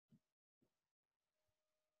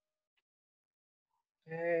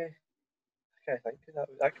 I can't think of that.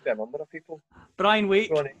 That could be a number of people. Brian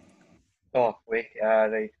Wake. Oh, Wake, yeah,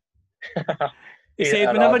 right. He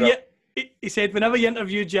said whenever you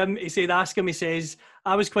interview Jim, he said ask him, he says,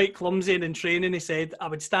 I was quite clumsy and in training, he said, I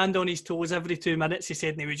would stand on his toes every 2 minutes, he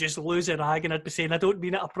said, and he would just lose a rag and I'd be saying, I don't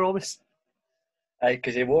mean it, I promise. Aye,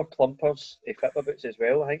 because he wore clumpers, Fitbit boots as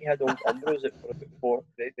well. I think he had old Umbros that were about 4,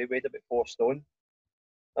 they weighed about 4 stone.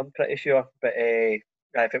 I'm pretty sure. But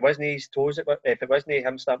if it wasn't his toes, if it wasn't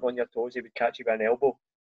him stamping on your toes, he would catch you by an elbow.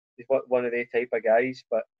 He's one of the type of guys.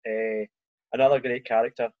 But another great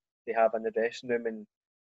character they have in the dressing room, and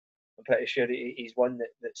I'm pretty sure he's one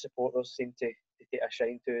that supporters seem to take a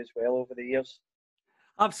shine to as well over the years.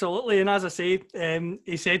 Absolutely, and as I said,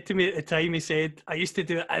 he said to me at the time, he said, I used to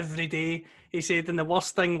do it every day. He said, and the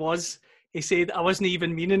worst thing was, he said, I wasn't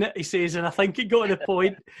even meaning it. He says, and I think it got to the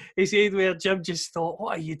point, he said, where Jim just thought,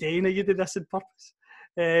 what are you doing? Are you doing this on purpose?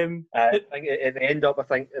 I think at the end up, I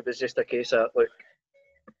think it was just a case of, look,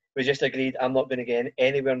 we just agreed I'm not going to get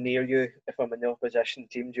anywhere near you if I'm in the opposition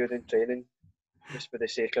team during training, just for the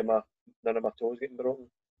sake of none of my toes getting broken.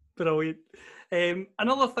 Brilliant.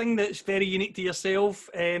 Another thing that's very unique to yourself,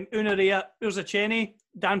 Unaria Urzacheni,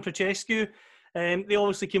 Dan Petrescu, they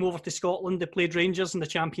obviously came over to Scotland. They played Rangers in the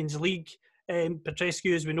Champions League.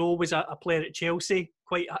 Petrescu, as we know, was a player at Chelsea,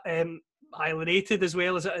 quite highly rated as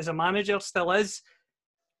well as a manager, still is.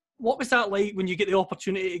 What was that like when you get the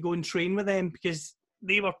opportunity to go and train with them? Because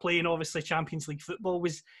they were playing, obviously, Champions League football.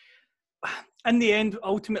 Was, in the end,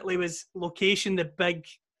 ultimately, was location the big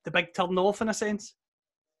turn off in a sense?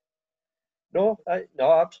 No,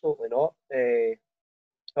 absolutely not.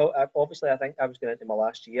 Obviously, I think I was going into my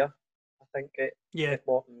last year. I think, Yeah. at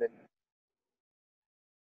Morton. And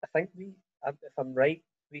I think if I'm right,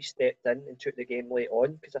 we stepped in and took the game late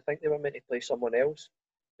on because I think they were meant to play someone else,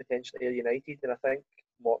 potentially Ayr United, and I think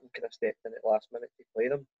Morton kind of stepped in at the last minute to play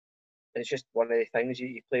them. And it's just one of the things,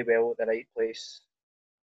 you play well at the right place,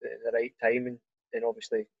 at the right time, and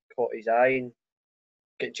obviously caught his eye and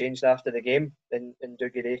get changed after the game. And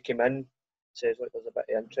Dougie Ray came in, says, look, there's a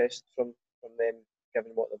bit of interest from them,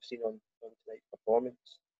 given what they've seen on tonight's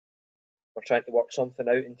performance. We're trying to work something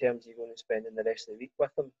out in terms of going and spending the rest of the week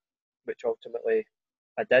with them, which ultimately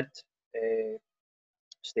I did.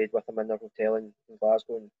 Stayed with them in their hotel in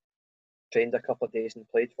Glasgow and trained a couple of days and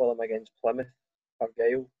played for them against Plymouth,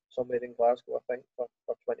 Argyle, somewhere in Glasgow, I think, for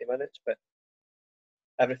 20 minutes. But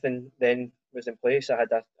everything then was in place. I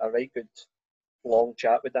had a right good long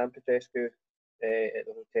chat with Dan Petrescu at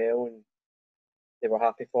the hotel, and they were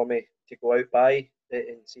happy for me to go out by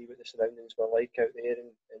and see what the surroundings were like out there,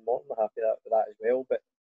 and Morton were happy with that as well. But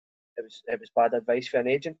it was bad advice for an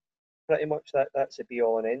agent, pretty much. That's the be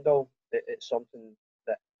all and end all. It's something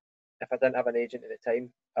that if I didn't have an agent at the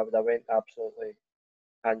time, I would have went absolutely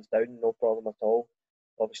hands down, no problem at all.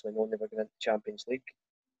 Obviously knowing they were going into the Champions League,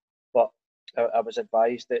 but I was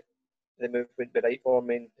advised that the move wouldn't be right for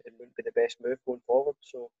me and it wouldn't be the best move going forward.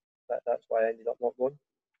 So that's why I ended up not going.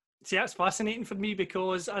 See, that's fascinating for me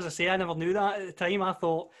because, as I say, I never knew that at the time. I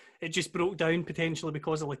thought it just broke down potentially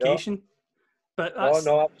because of location. No. But that's...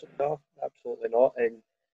 No, absolutely not. And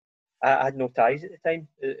I had no ties at the time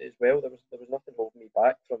as well. There was nothing holding me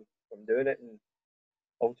back from doing it. And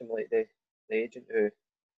ultimately, the agent who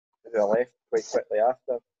I left quite quickly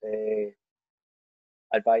after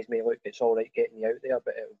advised me, look, it's all right getting you out there,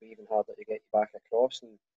 but it will be even harder to get you back across.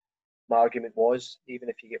 And my argument was, even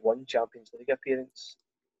if you get one Champions League appearance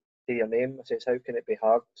to your name, I says, how can it be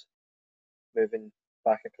hard moving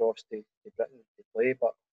back across to Britain to play?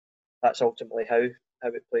 But that's ultimately how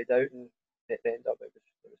it played out, and it ended up it was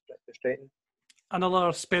pretty frustrating.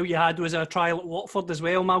 Another spell you had was a trial at Watford as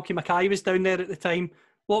well. Malky Mackay was down there at the time.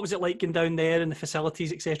 What was it like going down there and the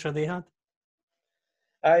facilities, etc. they had?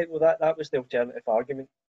 Well, that was the alternative argument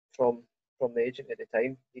from the agent at the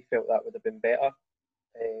time. He felt that would have been better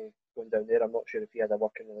going down there. I'm not sure if he had a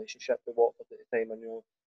working relationship with Watford at the time. I know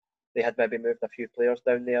they had maybe moved a few players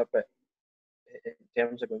down there, but in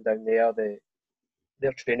terms of going down there,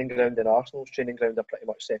 their training ground and Arsenal's training ground are pretty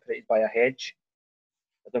much separated by a hedge.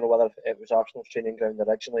 I don't know whether it was Arsenal's training ground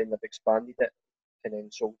originally and they've expanded it and then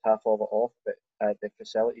sold half of it off, but the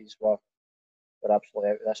facilities were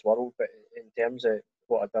absolutely out of this world. But in terms of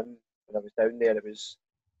what I'd done when I was down there, it was,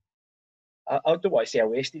 I don't want to say a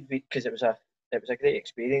wasted week because it was a great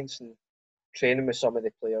experience, and training with some of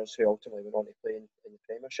the players who ultimately went on to play in the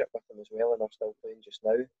Premiership with them as well and are still playing just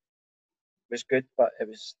now was good. But it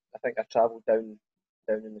was, I think I travelled down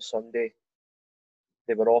on the Sunday.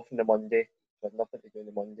 They were off on the Monday, so I had nothing to do on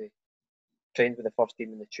the Monday. Trained with the first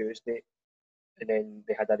team on the Tuesday, and then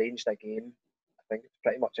they had arranged a game. I think it's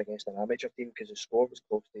pretty much against an amateur team because the score was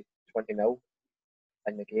close to 20-0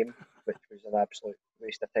 in the game, which was an absolute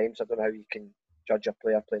waste of time. So I don't know how you can judge a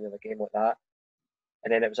player playing in a game like that.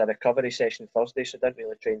 And then it was a recovery session Thursday, so I didn't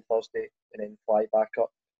really train Thursday and then fly back up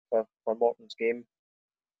for Morton's game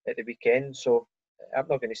at the weekend. So I'm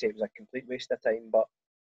not going to say it was a complete waste of time, but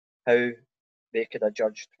how they could have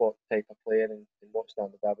judged what type of player and what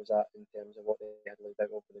standard I was at in terms of what they had laid out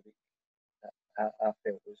over the week, I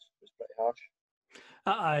felt was pretty harsh.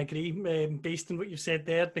 I agree, based on what you've said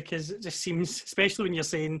there, because it just seems, especially when you're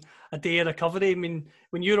saying a day of recovery, I mean,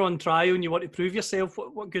 when you're on trial and you want to prove yourself,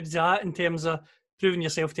 what good is that in terms of proving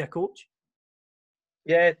yourself to a coach?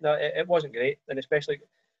 Yeah, no, it wasn't great, and especially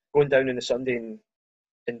going down on the Sunday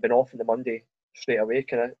and being off on the Monday straight away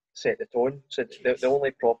kind of set the tone. So the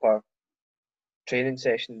only proper training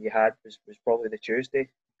session you had was probably the Tuesday,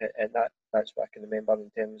 and that's what I can remember in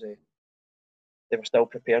terms of they were still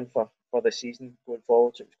preparing for the season going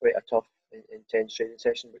forward. So it was quite a tough, intense training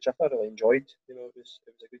session, which I thoroughly enjoyed. You know, it was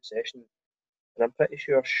a good session, and I'm pretty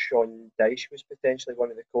sure Sean Dyche was potentially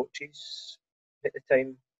one of the coaches at the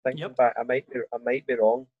time. Thinking back, I might be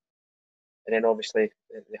wrong. And then obviously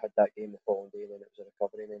they had that game the following day, and then it was a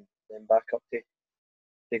recovery, and then back up to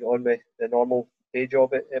get on with the normal day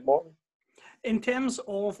job at Morton. In terms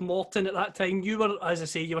of Morton at that time, you were, as I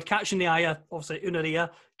say, you were catching the eye of, obviously, Unarea,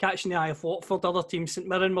 catching the eye of Watford, other teams, St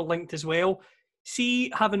Mirren were linked as well.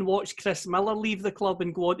 See, having watched Chris Miller leave the club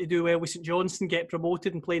and go on to do well with St Johnstone, get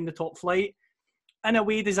promoted and play in the top flight, in a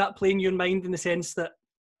way, does that play in your mind in the sense that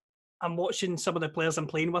I'm watching some of the players I'm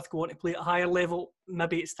playing with go on to play at a higher level,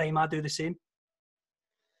 maybe it's time I do the same?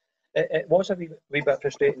 It was a wee bit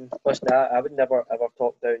frustrating. Listen, I would never ever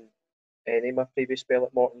talk down any of my previous spell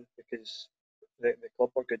at Morton because the club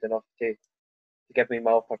were good enough to give me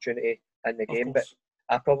my opportunity in the Of game. But course.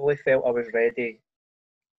 I probably felt I was ready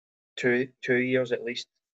 2 years at least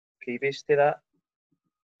previous to that.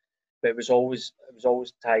 But it was always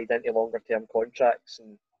tied into longer term contracts,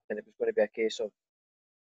 and it was going to be a case of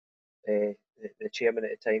the chairman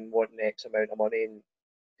at the time wanting X amount of money and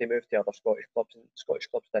to move to other Scottish clubs, and Scottish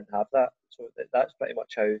clubs didn't have that. So that's pretty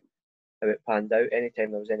much how it panned out.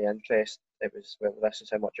 Anytime there was any interest, it was, well, this is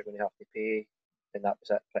how much you're going to have to pay, and that was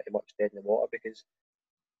it, pretty much dead in the water. Because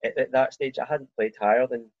at that stage, I hadn't played higher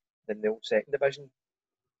than the old second division,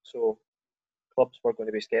 so clubs were going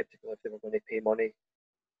to be sceptical if they were going to pay money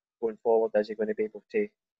going forward. Is he going to be able to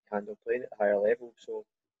handle playing at a higher level? So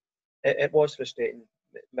it was frustrating.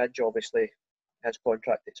 Midge, obviously, his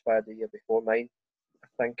contract expired the year before mine, I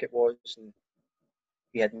think it was, and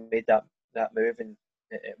he had made that move, and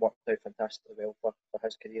it worked out fantastically well for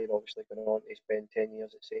his career. Obviously, going on to spend 10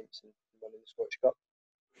 years at Saints and winning the Scottish Cup.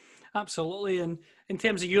 Absolutely. And in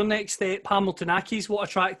terms of your next step, Hamilton Accies, what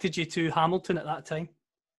attracted you to Hamilton at that time?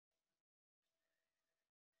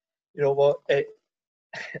 You know what?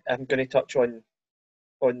 I'm going to touch on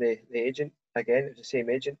the agent again. It was the same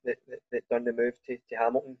agent that done the move to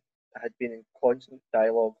Hamilton. I had been in constant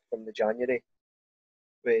dialogue from the January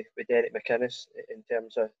with Derek McInnes in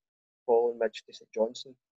terms of following Midge to St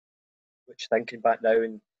Johnstone, which, thinking back now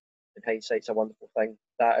in hindsight's a wonderful thing.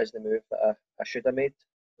 That is the move that I should have made.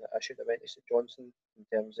 I should have went to St Johnstone in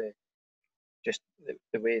terms of just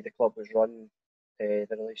the way the club was run, the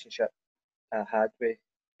relationship I had with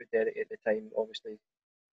Derek at the time. Obviously,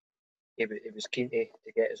 he was keen to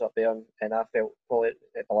get us up there, and I felt probably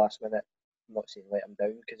at the last minute, I'm not saying let him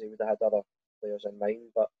down because he would have had other players in mind,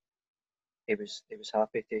 but he was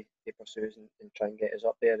happy to pursue us and try and get us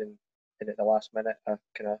up there, and at the last minute I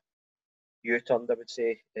kind of U-turned, I would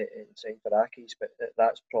say, and signed for Accies. But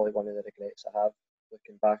that's probably one of the regrets I have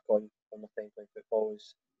looking back on my time playing football.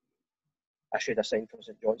 Is I should have signed for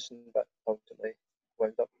St Johnstone, but ultimately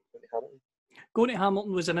wound up going to Hamilton. Going to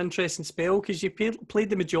Hamilton was an interesting spell because you played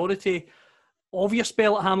the majority of your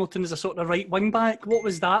spell at Hamilton as a sort of right wing back. What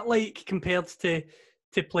was that like compared to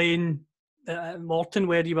playing at Morton,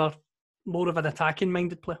 where you were more of an attacking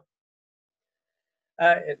minded player?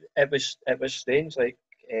 It was strange, like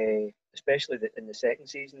especially in the second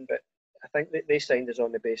season. But I think that they signed us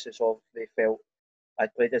on the basis of they felt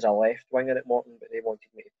I'd played as a left winger at Morton, but they wanted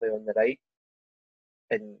me to play on the right,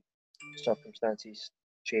 and circumstances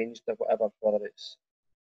changed or whatever, whether it's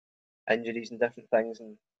injuries and different things.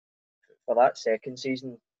 And for that second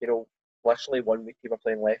season, you know, literally 1 week you were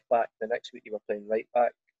playing left back, the next week you were playing right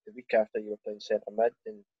back, the week after you were playing centre mid.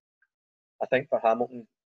 And I think for Hamilton,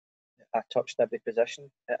 I touched every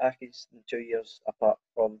position at Accies in 2 years, apart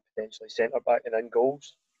from potentially centre back and in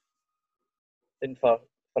goals. And for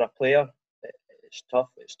a player, it's tough.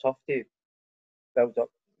 It's tough to build up,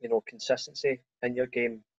 you know, consistency in your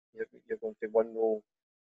game. You're going through one role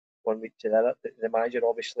 1 week to the other. The manager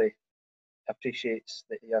obviously appreciates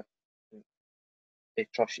that they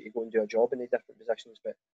trust you to go and do a job in the different positions,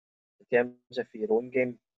 but in terms of your own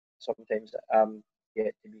game, sometimes I'm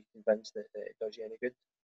yet to be convinced that it does you any good.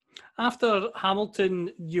 After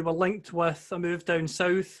Hamilton, you were linked with a move down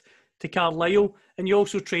south to Carlisle, and you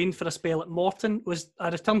also trained for a spell at Morton. Was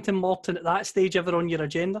a return to Morton at that stage ever on your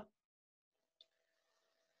agenda?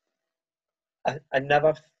 I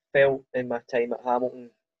never felt in my time at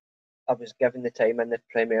Hamilton I was given the time in the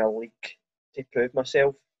Premier League to prove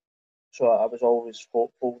myself. So I was always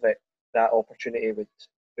hopeful that that opportunity would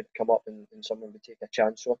come up and someone would take a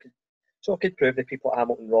chance. So I could prove the people at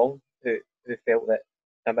Hamilton wrong who felt that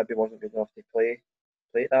I maybe wasn't good enough to play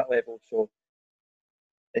at that level. So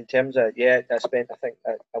in terms of, I spent, I think,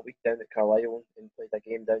 a week down at Carlisle and played a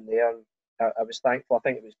game down there. And I was thankful. I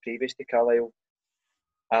think it was previous to Carlisle,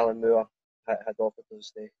 Alan Moore had offered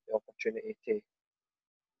us the opportunity to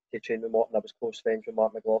train with Morton. I was close friends with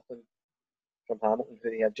Mark McLaughlin from Hamilton,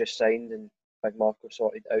 who he had just signed, and Big Marco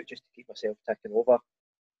sorted out just to keep myself ticking over,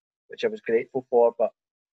 which I was grateful for. But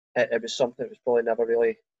it was something that was probably never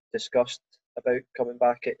really discussed about coming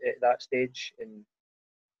back at that stage, and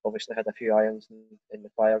obviously had a few irons in the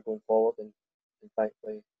fire going forward, and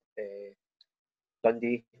thankfully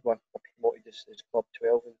Dundee were promoted as Club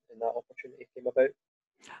 12, and that opportunity came about.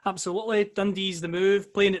 Absolutely. Dundee's the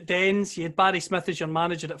move. Playing at Dens, you had Barry Smith as your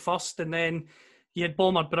manager at first, and then you had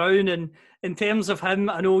Bomber Brown. And in terms of him,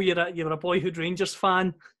 I know you're a Boyhood Rangers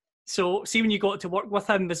fan. So see, when you got to work with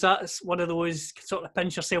him, was that one of those sort of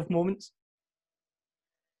pinch yourself moments?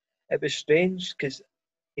 It was strange because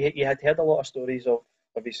you had heard a lot of stories of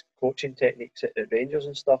his coaching techniques at Rangers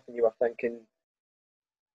and stuff, and you were thinking,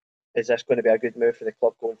 is this going to be a good move for the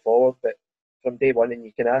club going forward? But from day one, and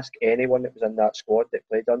you can ask anyone that was in that squad that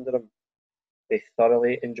played under him, they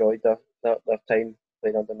thoroughly enjoyed their time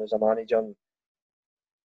playing under him as a manager. And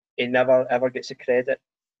he never ever gets the credit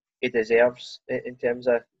he deserves in terms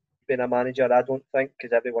of being a manager, I don't think,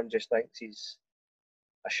 because everyone just thinks he's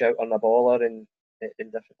a shout on the baller and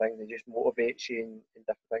different things. He just motivates you in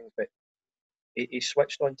different things. But he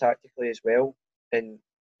switched on tactically as well. And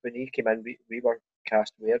when he came in, we were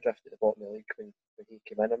cast way adrift at the bottom of the league when he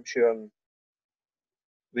came in, I'm sure. And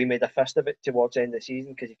we made a fist of it towards the end of the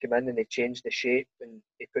season because he came in and he changed the shape and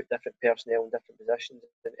he put different personnel in different positions.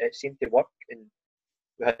 And it seemed to work. And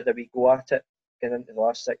we had a wee go at it getting into the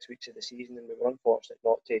last 6 weeks of the season, and we were unfortunate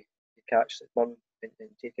not to catch the run and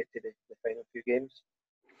take it to the final few games.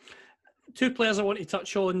 Two players I want to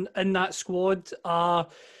touch on in that squad are,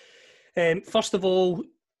 first of all,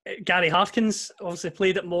 Gary Harkins, obviously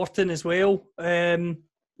played at Morton as well.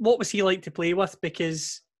 What was he like to play with?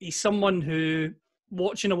 Because he's someone who,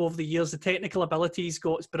 watching him over the years, the technical ability he's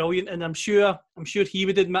got is brilliant, and I'm sure he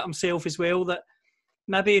would admit himself as well that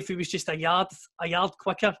maybe if he was just a yard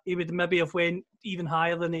quicker, he would maybe have went even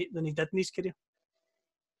higher than he did in his career.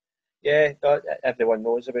 Yeah, everyone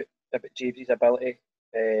knows about Jeeves' ability.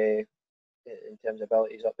 In terms of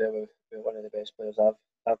ability, he's up there with one of the best players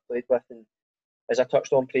I've played with. And as I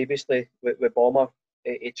touched on previously with Bomber,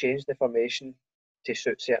 he changed the formation to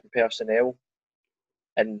suit certain personnel,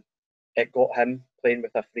 and it got him playing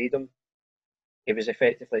with a freedom. He was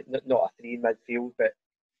effectively not a three in midfield, but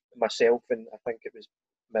myself and I think it was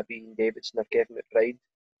maybe Ian Davidson or Kevin McBride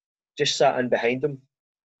just sat in behind him,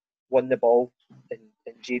 won the ball, and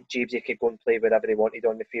Jeeves could go and play wherever he wanted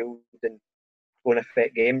on the field and go and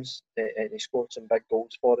affect games. And he scored some big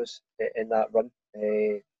goals for us in that run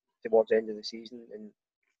towards the end of the season. And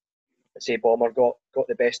I'd say Bomber got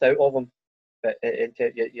the best out of him. But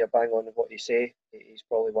you're bang on with what you say. He's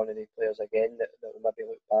probably one of the players again that will maybe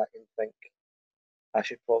look back and think, I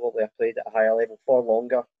should probably have played at a higher level for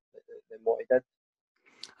longer than what he did.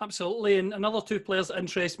 Absolutely. And another two players that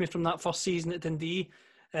interest me from that first season at Dundee,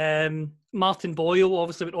 Martin Boyle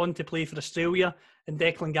obviously went on to play for Australia, and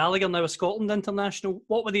Declan Gallagher, now a Scotland international.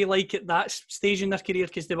 What were they like at that stage in their career?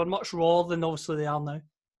 Because they were much rawer than obviously they are now.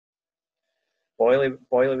 Boyle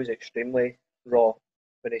was extremely raw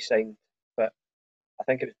when he signed, but I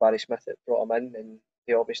think it was Barry Smith that brought him in, and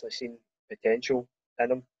he obviously seen potential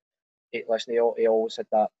in him. He always had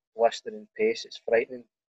that blistering pace. It's frightening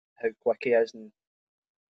how quick he is, and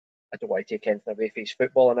I don't want to take anything away from his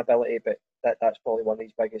footballing ability, but that's probably one of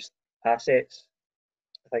his biggest assets.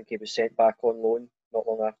 I think he was sent back on loan not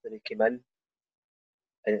long after he came in,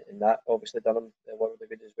 and that obviously done him a lot of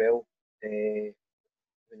good as well.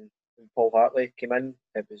 When Paul Hartley came in,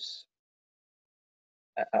 it was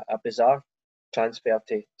a bizarre transfer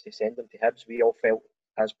to send him to Hibs. We all felt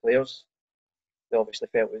as players, they obviously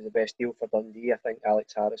felt it was the best deal for Dundee. I think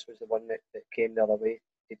Alex Harris was the one that came the other way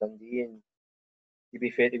to Dundee, and to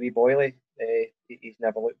be fair to wee Boyle, he's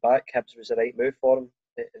never looked back. Hibs was the right move for him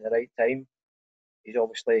at the right time. He's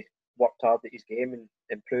obviously worked hard at his game and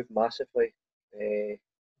improved massively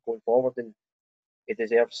going forward, and he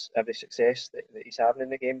deserves every success that he's having in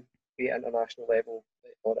the game, be it international level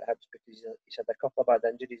or at Hibs, because he's had a couple of bad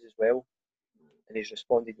injuries as well, and he's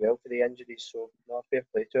responded well to the injuries, so no, fair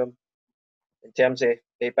play to him. In terms of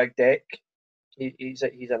Big Deck, he's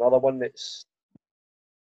another one that's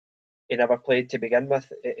he never played to begin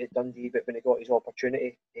with at Dundee, but when he got his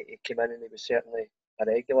opportunity, he came in and he was certainly a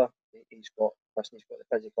regular. He's got the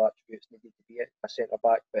physical attributes needed to be a centre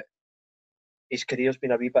back, but his career's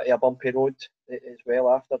been a wee bit of a bumpy road as well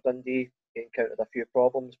after Dundee. He encountered a few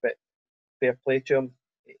problems, but fair play to him.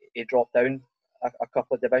 He dropped down a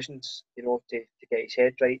couple of divisions, to get his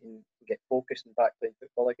head right and get focused and back playing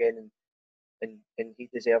football again. And he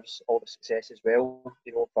deserves all the success as well,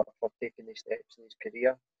 for taking these steps in his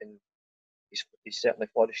career. And he's certainly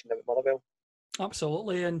flourishing out at Motherwell.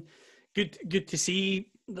 Absolutely, and good to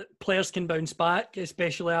see that players can bounce back,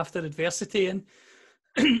 especially after adversity. And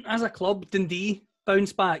as a club, Dundee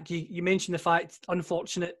bounce back. You mentioned the fact,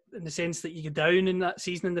 unfortunate in the sense that you go down in that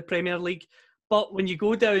season in the Premier League, but when you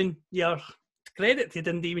go down, you're credit to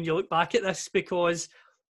Dundee when you look back at this, because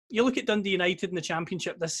you look at Dundee United in the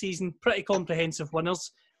Championship this season, pretty comprehensive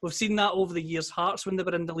winners. We've seen that over the years. Hearts, when they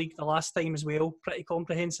were in the league the last time as well, pretty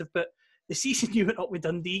comprehensive. But the season you went up with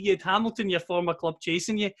Dundee, you had Hamilton, your former club,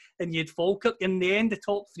 chasing you, and you had Falkirk. In the end, the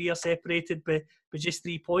top three are separated by just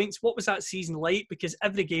 3 points. What was that season like? Because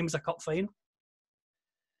every game was a cup final.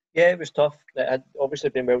 Yeah, it was tough. It had obviously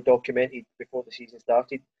been well documented before the season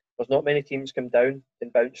started. There's not many teams come down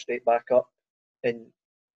and bounce straight back up. And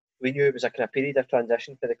we knew it was a kind of period of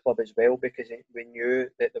transition for the club as well, because we knew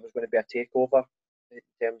that there was going to be a takeover in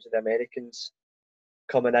terms of the Americans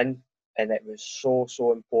coming in, and it was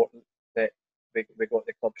so important that we got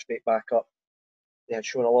the club straight back up. They had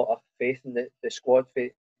shown a lot of faith in the squad for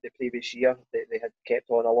the previous year. They had kept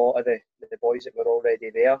on a lot of the boys that were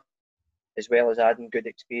already there, as well as adding good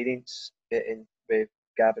experience with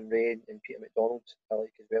Gavin Ray and Peter McDonald, I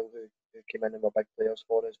like as well, who came in and were big players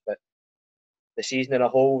for us. But the season in a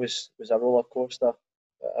whole was a roller coaster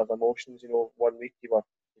of emotions. You know, one week you were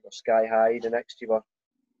sky high, the next you were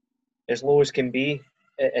as low as can be,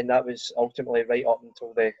 and that was ultimately right up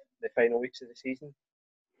until the final weeks of the season.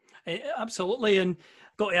 Absolutely, and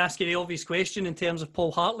got to ask you the obvious question in terms of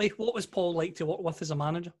Paul Hartley. What was Paul like to work with as a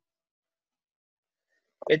manager?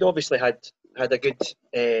 He'd obviously had a good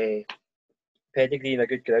pedigree and a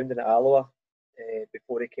good grounding at Alloa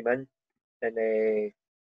before he came in, and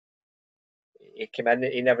he came in.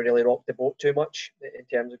 He never really rocked the boat too much in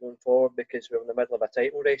terms of going forward, because we were in the middle of a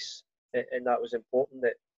title race, and that was important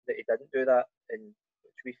that he didn't do that, and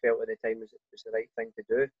which we felt at the time was the right thing to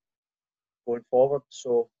do going forward.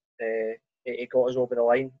 So it got us over the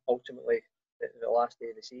line ultimately the last day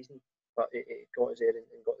of the season, but it got us there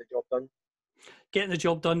and got the job done. Getting the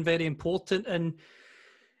job done, very important. And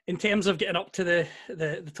in terms of getting up to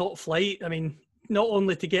the top flight, I mean, not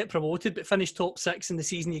only to get promoted, but finish top 6 in the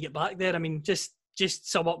season you get back there. I mean, just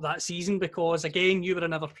sum up that season, because again, you were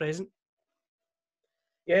never present.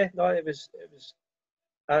 Yeah, no, it was.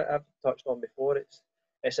 I've touched on before.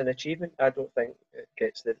 It's an achievement. I don't think it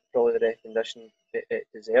gets probably the recognition it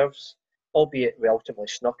deserves. Albeit we ultimately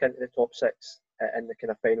snuck into the top 6 in the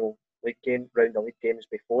kind of final round of league games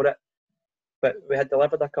before it. But we had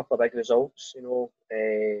delivered a couple of big results. You know,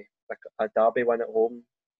 a derby win at home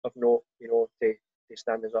of note. You know, to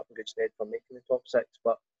stand us up in good stead for making the top 6.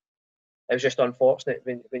 But it was just unfortunate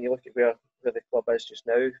when you look at where the club is just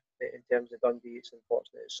now in terms of Dundee. It's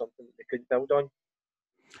unfortunate. It's something that they couldn't build on.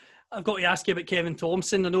 I've got to ask you about Kevin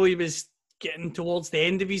Thompson. I know he was getting towards the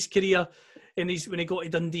end of his career, and when he got to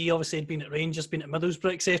Dundee, obviously he'd been at Rangers, been at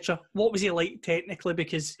Middlesbrough, etc. What was he like technically?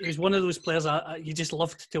 Because he was one of those players you just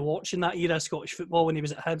loved to watch in that era of Scottish football when he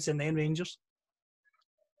was at Hibs and then Rangers.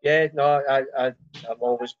 Yeah, no, I'm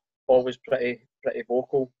always pretty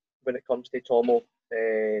vocal when it comes to Tomo.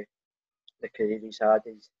 The career he's had,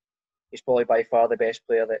 he's probably by far the best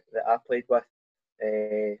player that I played with.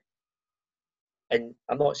 And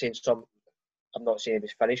I'm not saying he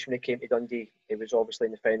was finished when he came to Dundee. He was obviously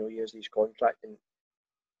in the final years of his contract, and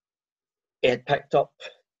he had picked up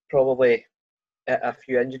probably a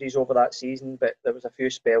few injuries over that season, but there was a few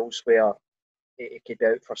spells where he could be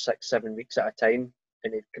out for 6-7 weeks at a time,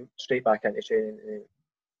 and he'd come straight back into training, and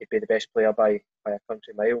he'd be the best player by a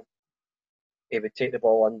country mile. He would take the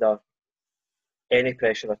ball under any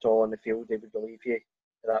pressure at all on the field. He would relieve you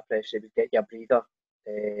of that pressure. He would get you a breather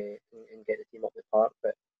and get the team up the park.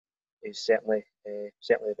 But he's certainly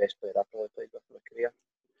the best player I've probably played with in my career.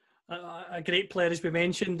 A great player, as we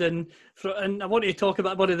mentioned, and I want to talk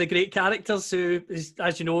about one of the great characters who is,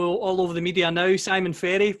 as you know, all over the media now, Simon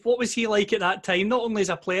Ferry. What was he like at that time, not only as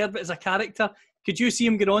a player but as a character? Could you see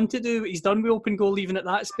him going on to do what he's done with Open Goal even at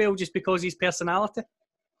that spell, just because of his personality?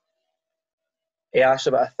 He asks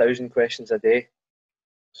about 1,000 questions a day.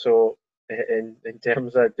 So in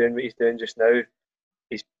terms of doing what he's doing just now,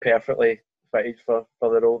 he's perfectly fitted for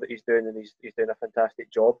the role that he's doing, and he's doing a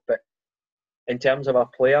fantastic job. But in terms of a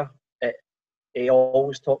player, he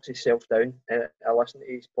always talks himself down. I listen to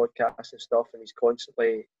his podcasts and stuff, and he's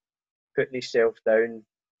constantly putting himself down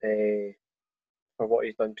for what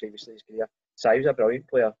he's done previously in his career. So he was a brilliant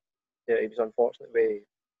player. He was unfortunate with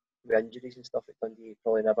injuries and stuff at Dundee. He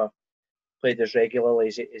probably never played as regularly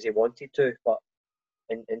as he wanted to, but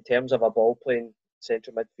in terms of a ball playing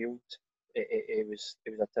central midfield, he was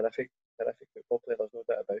a terrific football player. There's no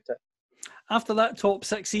doubt about it. After that top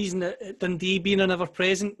 6 season at Dundee, being an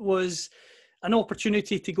ever-present was an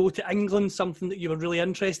opportunity to go to England, something that you were really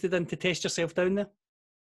interested in, to test yourself down there?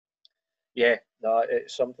 Yeah, no,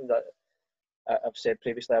 it's something that I've said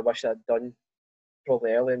previously I wish I'd done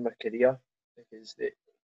probably early in my career, because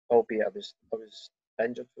albeit I was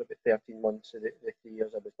injured for about 13 months of the 3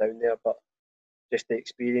 years I was down there, but just the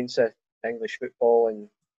experience of English football and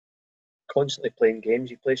constantly playing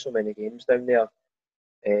games. You play so many games down there.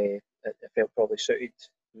 It felt probably suited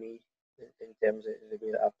me in terms of the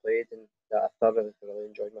way that I played, and that I thoroughly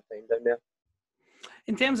enjoyed my time down there.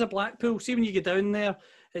 In terms of Blackpool, see, when you get down there,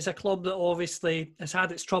 it's a club that obviously has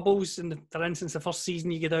had its troubles. And for instance, the first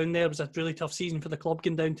season you get down there was a really tough season for the club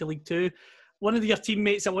going down to League Two. One of your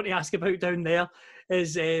teammates I want to ask about down there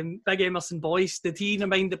is Big Emerson Boyce. Did he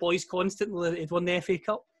remind the boys constantly that he'd won the FA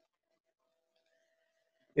Cup?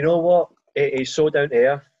 You know what? He's so down to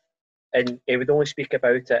earth, and he would only speak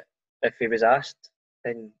about it if he was asked.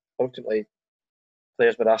 And ultimately,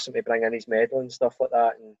 players would ask him to bring in his medal and stuff like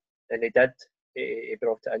that, and he did. He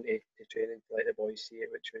brought it into training to let the boys see it,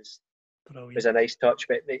 which was a nice touch.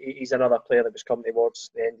 But he's another player that was coming towards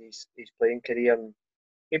the end of his playing career, and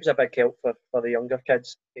he was a big help for the younger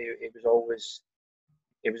kids. He was always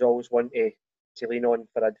one to lean on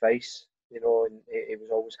for advice, and he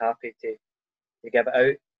was always happy to give it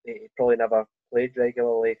out. He probably never played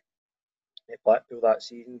regularly at Blackpool that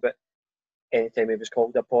season, but anytime he was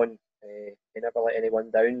called upon, he never let anyone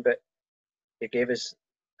down. But he gave us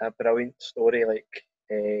a brilliant story,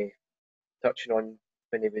 touching on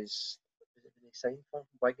when he signed for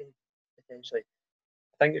Wigan, potentially.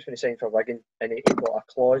 I think it was when he signed for Wigan, and he got a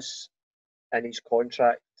clause in his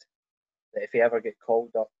contract that if he ever get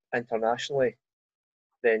called up internationally,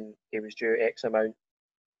 then he was due X amount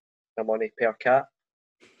of money per cap.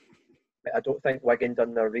 But I don't think Wigan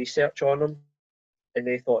done their research on him, and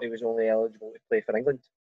they thought he was only eligible to play for England.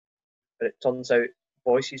 But it turns out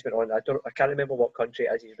voices went on. I can't remember what country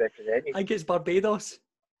it is he's represented. I think it's Barbados.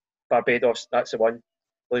 Barbados, that's the one.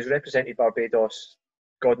 Well, he's represented Barbados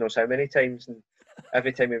God knows how many times, and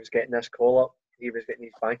every time he was getting this call up, he was getting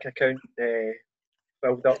his bank account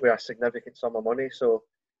filled up with a significant sum of money. So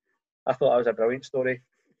I thought that was a brilliant story.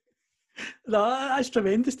 No, that's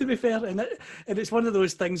tremendous, to be fair, and it's one of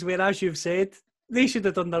those things where, as you've said, they should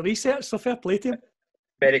have done their research, so fair play to him.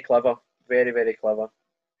 Very clever, very, very clever.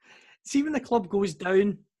 See, when the club goes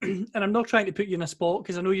down, and I'm not trying to put you in a spot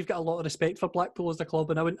because I know you've got a lot of respect for Blackpool as the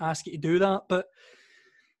club, and I wouldn't ask you to do that, but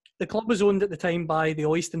the club was owned at the time by the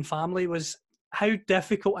Oyston family. How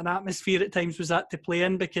difficult an atmosphere at times was that to play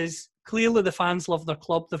in? Because clearly the fans love their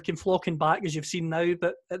club. They've come flocking back, as you've seen now,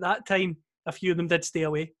 but at that time, a few of them did stay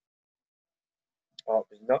away. Oh, it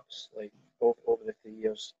was nuts. Over the 3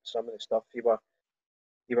 years, some of the stuff you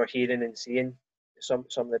were hearing and seeing, some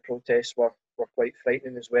of the protests were quite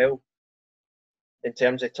frightening as well. In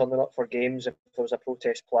terms of turning up for games, if there was a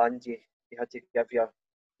protest planned, you had to give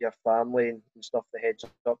your family and stuff the heads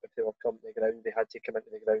up if they were coming to the ground. They had to come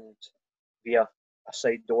into the ground via a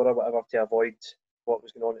side door or whatever to avoid what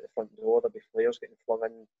was going on at the front door. There'd be flares getting flung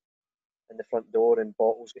in the front door and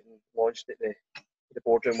bottles getting launched at the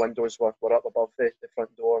boardroom windows were up above the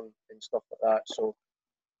front door and stuff like that. So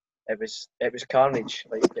it was carnage.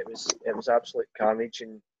 It was absolute carnage,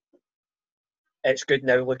 and it's good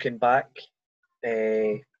now looking back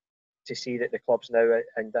to see that the club's now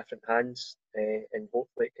in different hands, and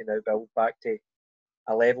hopefully it can now build back to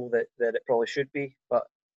a level that it probably should be. But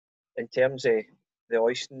in terms of the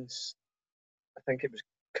Oystons, I think it was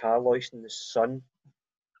Carl Oyston's son,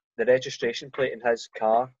 the registration plate in his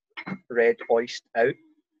car read Oyst out.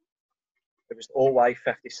 It was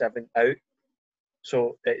OY57 out.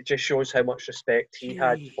 So it just shows how much respect he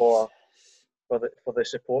had for the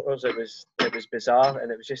supporters. It was bizarre,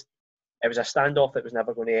 and it was a standoff that was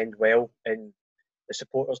never going to end well, and the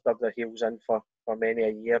supporters dug their heels in for many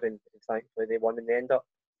a year, and thankfully they won in the end up.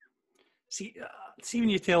 See when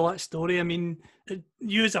you tell that story, I mean,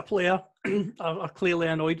 you as a player are clearly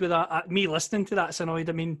annoyed with that. Me listening to that's annoyed.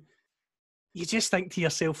 I mean, you just think to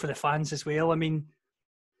yourself, for the fans as well, I mean,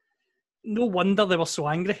 no wonder they were so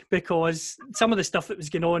angry, because some of the stuff that was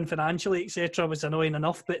going on financially, etc., was annoying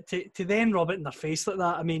enough, but to then rub it in their face like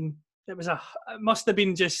that, I mean, it must have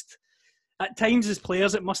been just, at times as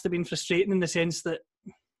players, it must have been frustrating in the sense that,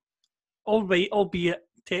 albeit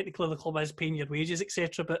technically the club is paying your wages,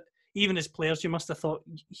 etc., but even as players, you must have thought,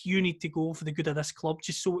 you need to go for the good of this club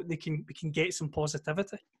just so we can get some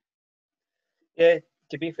positivity. Yeah,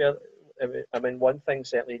 to be fair, I mean, one thing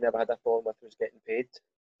certainly never had a problem with was getting paid.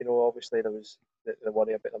 You know, obviously there was the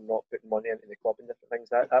worry about them not putting money into the club and different things.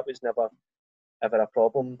 That was never ever a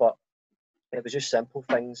problem, but it was just simple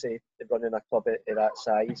things. They running a club at that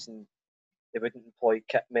size, and they wouldn't employ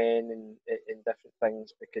kit men and different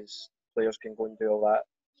things because players can go and do all that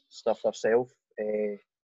stuff themselves.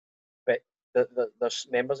 But there's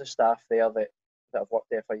members of staff there that have worked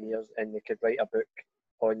there for years, and they could write a book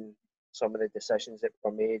on some of the decisions that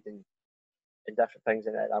were made and different things.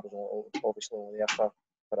 And I was obviously only there for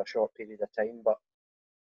a short period of time, but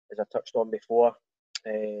as I touched on before,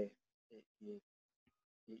 you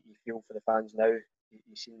feel for the fans now.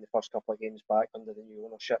 You've seen the first couple of games back under the new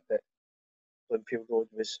ownership that Bloomfield Road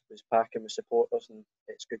was packing with supporters, and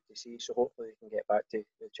it's good to see. So hopefully they can get back to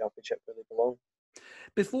the Championship where they belong.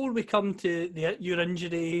 Before we come to your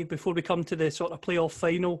injury, before we come to the sort of playoff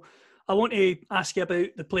final, I want to ask you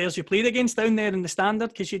about the players you played against down there in the Standard,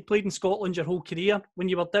 because you'd played in Scotland your whole career. When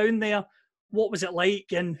you were down there, what was it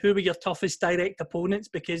like, and who were your toughest direct opponents?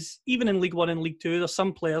 Because even in League One and League Two, there's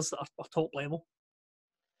some players that are top level.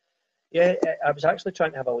 Yeah, I was actually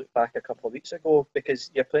trying to have a look back a couple of weeks ago,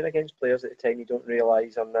 because you're playing against players at the time you don't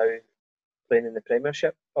realise are now playing in the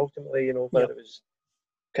Premiership ultimately, where it was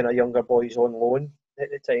kind of younger boys on loan at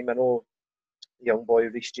the time. I know the young boy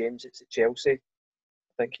Reece James, it's at Chelsea.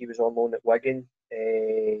 I think he was on loan at Wigan.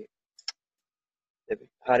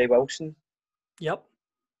 Harry Wilson. Yep.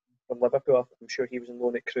 From Liverpool, I'm sure he was on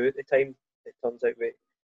loan at Crewe at the time. It turns out we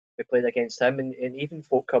played against him, and even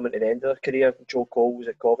folk coming to the end of their career. Joe Cole was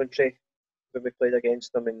at Coventry when we played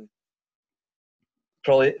against them, and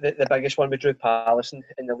probably the biggest one we drew Palace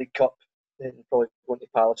in the League Cup, and probably going to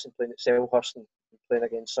Palace and playing at Selhurst and playing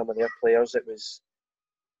against some of their players. It was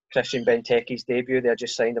Christian Benteke's debut. They had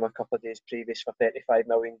just signed him a couple of days previous for 35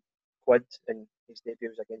 million quid, and his debut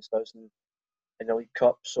was against us in the League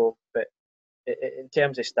Cup. So, but in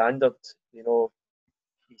terms of standard, you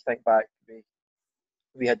think back,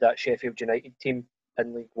 we had that Sheffield United team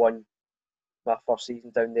in League One, my first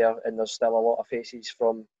season down there, and there's still a lot of faces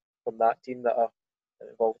from that team that are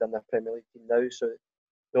involved in the Premier League team now. So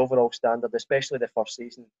the overall standard, especially the first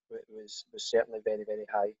season, was certainly very, very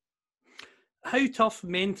high. How tough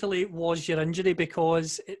mentally was your injury?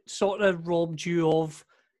 Because it sort of robbed you of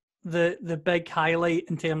the big highlight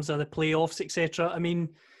in terms of the playoffs, etc. I mean,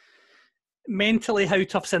 mentally, how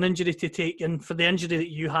tough's an injury to take? And for the injury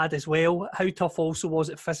that you had as well, how tough also was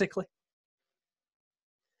it physically?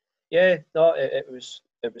 Yeah, no, it was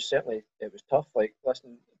certainly tough. Like,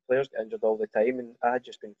 listen, players get injured all the time, and I had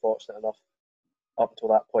just been fortunate enough up until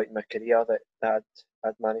that point in my career that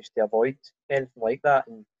I'd managed to avoid anything like that,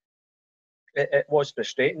 and it was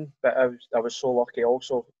frustrating. But I was so lucky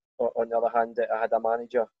also, on the other hand, that I had a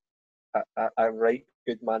manager, a right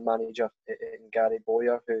good man manager in Gary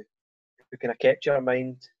Bowyer, who kind of kept your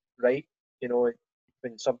mind right.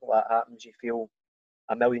 When something like that happens, you feel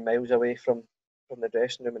a million miles away from the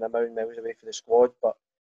dressing room and a million miles away from the squad. But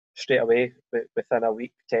straight away, within a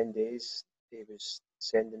week, 10 days, he was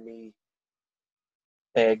sending me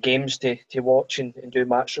games to watch and do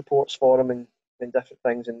match reports for him and different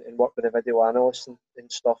things, and work with the video analysts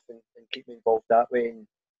and stuff, and keep me involved that way. And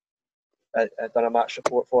I'd done a match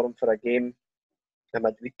report for him for a game, a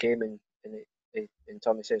midweek game, and in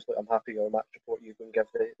turn he says, "Look, I'm happy with your match report. You go and give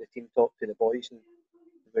the team talk to the boys, and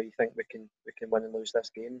where you think we can win and lose this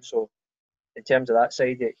game." So in terms of that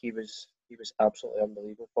side, he was absolutely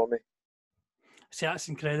unbelievable for me. See, that's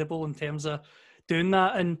incredible in terms of doing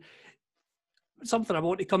that, and something I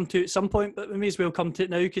want to come to at some point, but we may as well come to it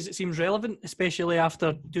now because it seems relevant, especially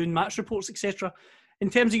after doing match reports, etc. In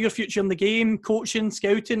terms of your future in the game, coaching,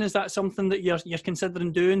 scouting, is that something that you're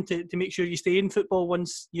considering doing to make sure you stay in football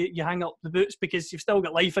once you hang up the boots? Because you've still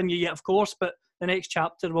got life in you yet, of course, but the next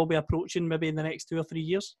chapter will be approaching maybe in the next 2 or 3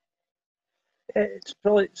 years. It's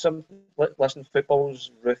probably listen, football's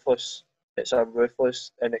ruthless. It's a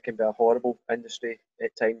ruthless, and it can be a horrible industry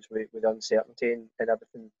at times with uncertainty and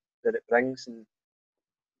everything that it brings. And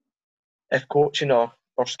if coaching or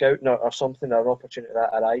scouting or something, or an opportunity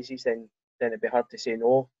that arises, then it'd be hard to say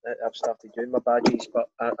no. I've started doing my badges, but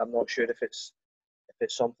I'm not sure if it's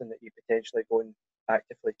something that you potentially go and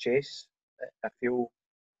actively chase. I feel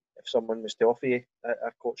if someone was to offer you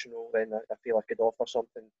a coaching role, then I feel I could offer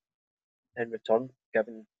something in return,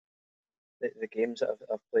 given the games that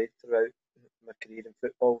I've played throughout my career in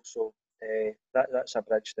football. So that's a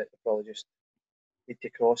bridge that I probably just need to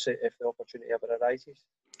cross it if the opportunity ever arises.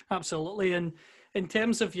 Absolutely. And in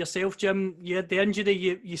terms of yourself, Jim, you had the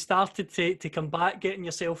injury, you started to come back, getting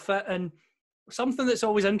yourself fit, and something that's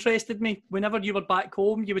always interested me, whenever you were back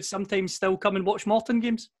home, you would sometimes still come and watch Morton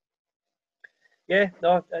games? Yeah,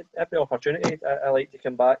 no, every opportunity. I like to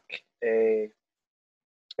come back and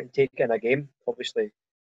take in a game. Obviously,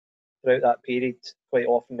 throughout that period, quite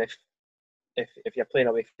often if you're playing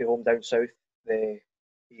away from home down south,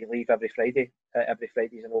 you leave every Friday. Every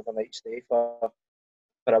Friday is an overnight stay for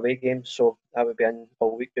away games, so I would be in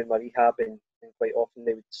all week doing my rehab, and quite often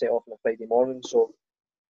they would set off on a Friday morning. So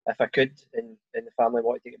if I could, and the family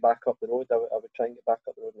wanted to get back up the road, I would try and get back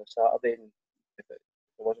up the road on a Saturday, and if I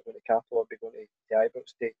wasn't going to Capital, I'd be going to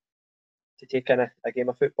Ibrox to take in a game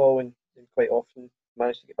of football, and quite often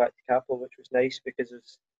managed to get back to Capital, which was nice because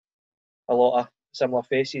there's a lot of similar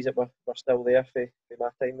faces that were still there for my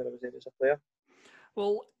time when I was there as a player.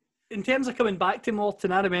 Well, in terms of coming back to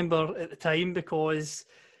Morton, I remember at the time, because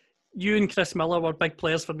you and Chris Miller were big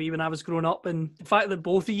players for me when I was growing up, and the fact that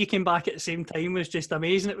both of you came back at the same time was just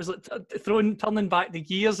amazing. It was like turning back the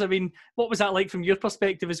gears. I mean, what was that like from your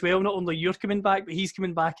perspective as well? Not only you're coming back, but he's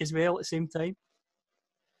coming back as well at the same time.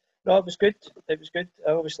 No, it was good. It was good.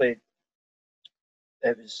 Obviously,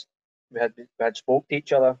 we had spoke to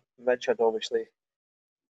each other. Mitch had obviously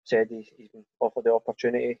said he's been offered the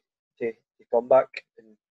opportunity to come back, and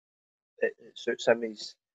it suits him.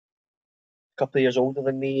 He's a couple of years older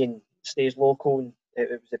than me and stays local, and it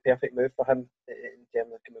was the perfect move for him in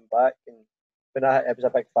terms of coming back. And it was a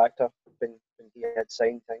big factor when he had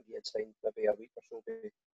signed. I think he had signed maybe a week or so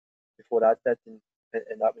before I did, and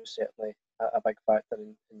that was certainly a big factor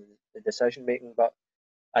in the decision making. But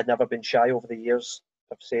I'd never been shy over the years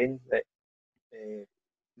of saying that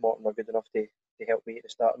Morton were good enough to help me at the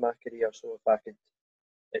start of my career. So if I could,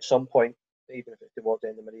 at some point, even if it's towards the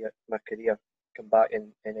end of my career, come back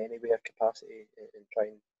in any way of capacity and try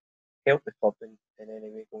and help the club in any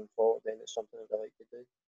way going forward, then it's something I'd like to do.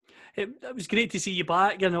 It was great to see you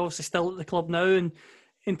back, and obviously still at the club now. And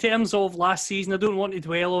in terms of last season, I don't want to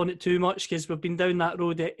dwell on it too much because we've been down that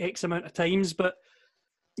road X amount of times, but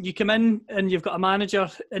you come in and you've got a manager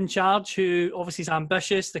in charge who obviously is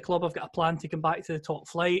ambitious. The club have got a plan to come back to the top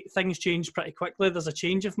flight. Things change pretty quickly. There's a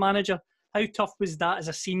change of manager. How tough was that as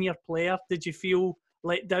a senior player? Did you feel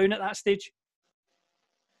let down at that stage?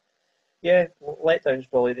 Yeah, let down's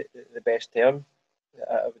probably the best term.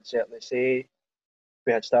 I would certainly say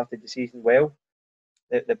we had started the season well.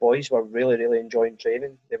 The boys were really, really enjoying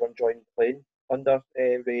training. They were enjoying playing under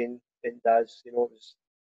Ray and Daz. You know, it was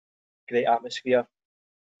a great atmosphere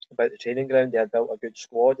about the training ground. They had built a good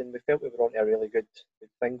squad, and we felt we were on to a really good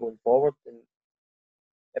thing going forward. And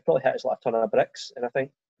it probably hit us like a ton of bricks. And I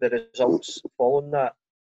think the results following that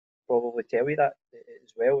probably tell you that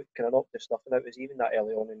as well. It kind of knocked the stuffing out of us even that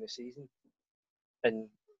early on in the season. And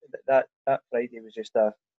that Friday was just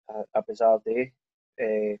a bizarre day,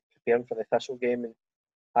 preparing for the Thistle game. And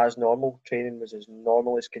as normal, training was as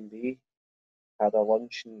normal as can be. Had our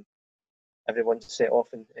lunch and everyone set off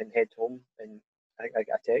and head home. And I think I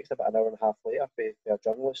got a text about an hour and a half later for a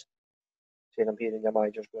journalist saying, "I'm hearing your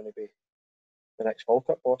manager's going to be the next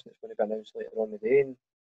Falkirk boss, and it's going to be announced later on the day." And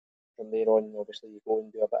from there on, obviously, you go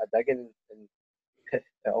and do a bit of digging, and it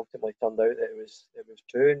ultimately turned out that it was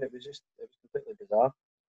true, and it was completely bizarre.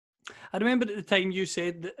 I remember at the time you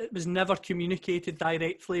said that it was never communicated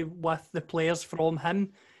directly with the players from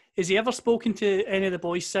him. Has he ever spoken to any of the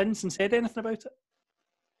boys since and said anything about it?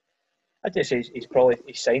 I'd just say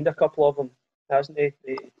he's signed a couple of them, hasn't he?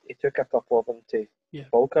 He took a couple of them to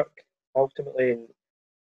Falkirk ultimately, and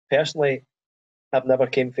personally, I've never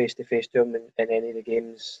came face to face to him in any of the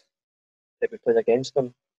games that we played against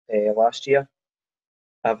him last year.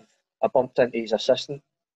 I bumped into his assistant,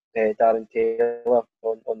 Darren Taylor,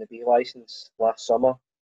 on the B licence last summer,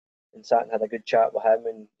 and sat and had a good chat with him,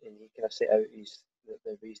 and he kind of set out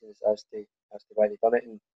the reasons as to why they done it.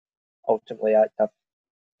 And ultimately, I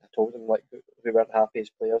told him like we weren't happy as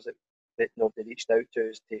players that nobody reached out to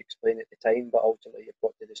us to explain at the time, but ultimately you've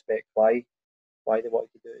got to respect why they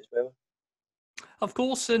wanted to do it as well. Of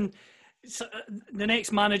course, and the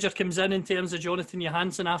next manager comes in terms of Jonathan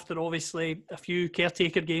Johansson after obviously a few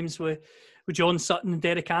caretaker games with John Sutton and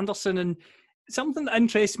Derek Anderson. And something that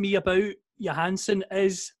interests me about Johansson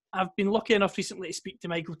is I've been lucky enough recently to speak to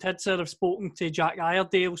Michael Tidser. I've spoken to Jack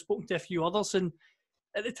Iredale, spoken to a few others, and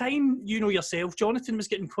at the time, you know yourself, Jonathan was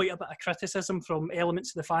getting quite a bit of criticism from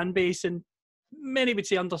elements of the fan base, and many would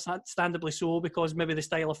say understandably so, because maybe the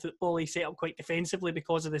style of football he set up quite defensively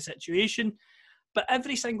because of the situation. But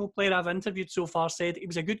every single player I've interviewed so far said he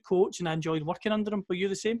was a good coach and I enjoyed working under him. Were you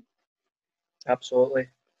the same? Absolutely,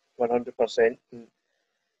 100%. And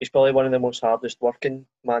he's probably one of the most hardest working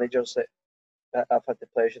managers that I've had the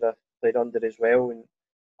pleasure of playing under as well. And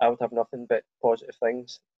I would have nothing but positive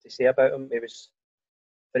things to say about him. It was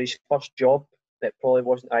for his first job that probably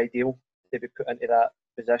wasn't ideal to be put into that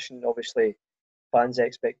position. Obviously, fans'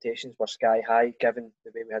 expectations were sky high given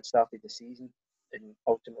the way we had started the season, and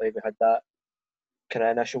ultimately we had that kind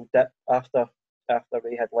of initial dip after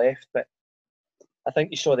Ray had left. But I think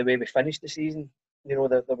you saw the way we finished the season. You know,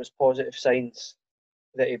 there was positive signs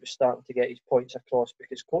that he was starting to get his points across,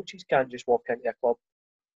 because coaches can't just walk into a club,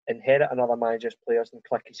 inherit another manager's players and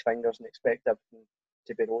click his fingers and expect everything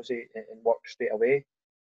to be rosy and work straight away.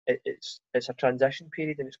 It's a transition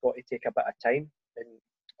period, and it's got to take a bit of time. And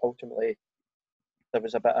ultimately, there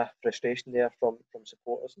was a bit of frustration there from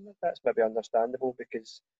supporters, and that's maybe understandable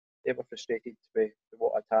because they were frustrated with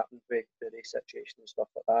what had happened with the race situation and stuff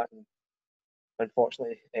like that. And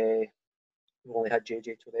unfortunately, we only had JJ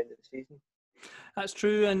till the end of the season. That's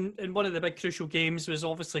true, and one of the big crucial games was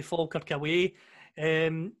obviously Falkirk away.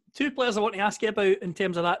 Two players I want to ask you about in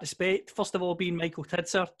terms of that respect. First of all, being Michael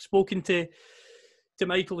Tidser. Spoken to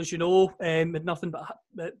Michael, as you know, had nothing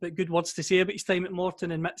but good words to say about his time at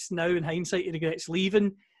Morton, and admits now in hindsight he regrets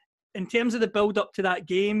leaving. in terms of the build-up to that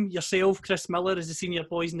game, yourself, Chris Miller, as the senior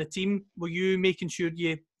boys in the team, were you making sure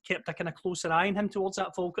you kept a kind of closer eye on him towards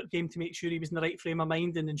that Falkirk game to make sure he was in the right frame of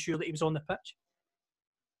mind and ensure that he was on the pitch?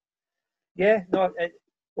 Yeah, no,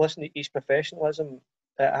 listen, his professionalism,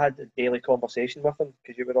 I had a daily conversation with him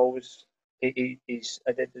because you were always, he's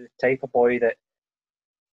the type of boy that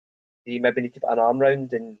you maybe need to put an arm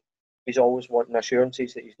round, and he's always wanting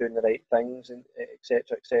assurances that he's doing the right things, and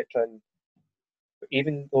etc. etc. And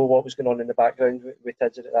even though what was going on in the background with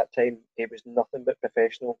Tidser at that time, he was nothing but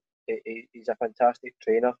professional. He's a fantastic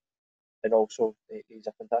trainer, and also he's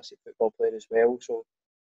a fantastic football player as well. So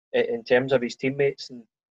in terms of his teammates and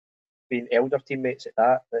being elder teammates at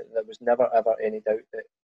that, there was never ever any doubt that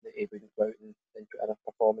he wouldn't go out and put in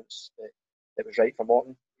a performance that was right for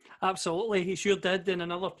Morton. Absolutely, he sure did. And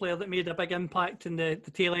another player that made a big impact in the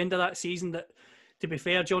tail end of that season that, to be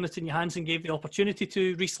fair, Jonathan Johansson gave the opportunity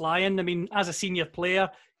to, Rhys Lyon. I mean, as a senior player,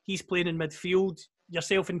 he's playing in midfield.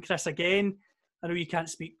 Yourself and Chris again. I know you can't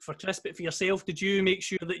speak for Chris, but for yourself, did you make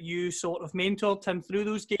sure that you sort of mentored him through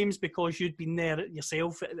those games because you'd been there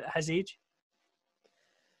yourself at his age?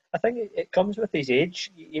 I think it comes with his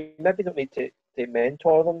age. You maybe don't need to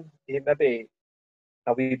mentor them. You maybe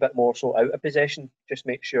a wee bit more so out of possession. Just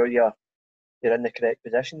make sure you're in the correct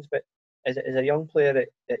positions. But as a young player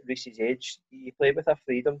at Rhys's age, you play with a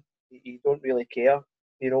freedom. You don't really care,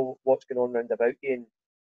 what's going on round about you. And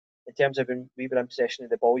in terms of when we were in possession of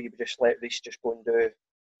the ball, you would just let Rhys just go and do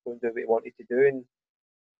what he wanted to do. And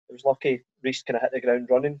it was lucky Rhys kind of hit the ground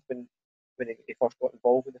running when he first got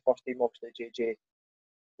involved with the first team. Obviously, JJ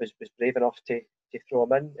was brave enough to throw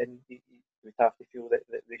him in, and you would have to feel that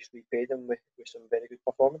Rhys repaid him with some very good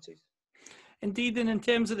performances. Indeed, and in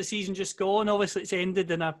terms of the season just gone, obviously it's ended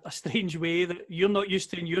in a strange way that you're not used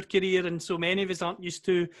to in your career, and so many of us aren't used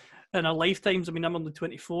to in our lifetimes. I mean, I'm only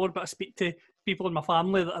 24, but I speak to people in my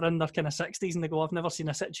family that are in their kind of 60s, and they go, I've never seen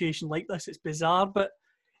a situation like this. It's bizarre. But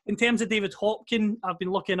in terms of David Hopkin, I've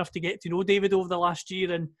been lucky enough to get to know David over the last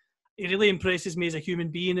year, and he really impresses me as a human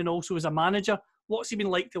being and also as a manager. What's he been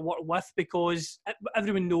like to work with? Because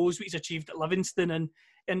everyone knows what he's achieved at Livingston,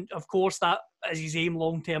 and of course that is his aim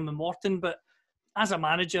long term in Morton. But as a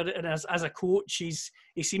manager and as a coach,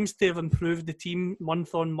 he seems to have improved the team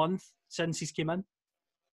month on month since he's came in.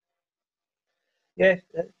 Yeah,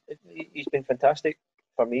 he's been fantastic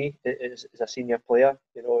for me as a senior player,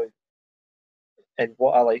 and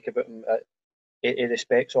what I like about him, he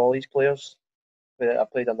respects all his players.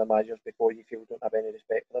 I've played under managers before, you feel don't have any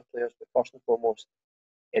respect for their players, but first and foremost,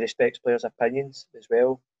 he respects players' opinions as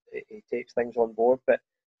well. He takes things on board. But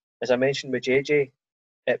as I mentioned with JJ,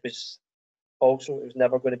 it was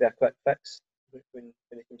never going to be a quick fix. When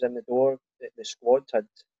he comes in the door, the squad had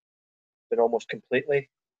been almost completely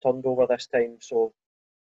turned over this time. So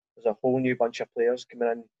there's a whole new bunch of players coming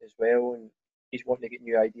in as well, and he's wanting to get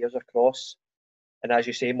new ideas across. And as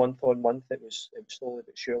you say, month on month, it was slowly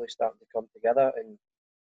but surely starting to come together. And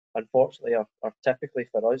unfortunately, or typically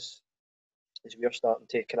for us, is we're starting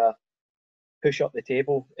to kind of push up the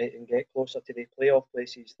table and get closer to the playoff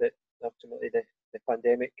places that ultimately the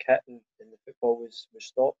pandemic hit and the football was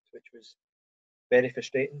stopped, which was very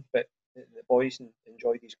frustrating. But the boys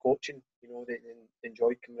enjoyed his coaching. They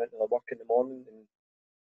enjoyed coming into their work in the morning, and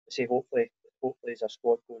say hopefully as a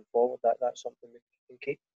squad going forward, that's something we can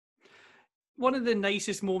keep. One of the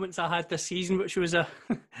nicest moments I had this season, which was a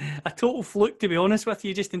total fluke, to be honest with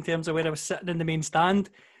you, just in terms of where I was sitting in the main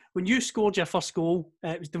stand. When you scored your first goal,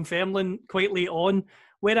 it was Dunfermline quite late on.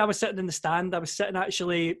 Where I was sitting in the stand, I was sitting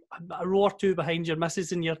actually a row or two behind your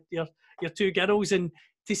missus and your two girls. And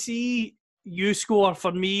to see you score,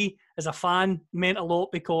 for me as a fan, meant a lot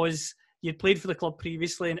because you'd played for the club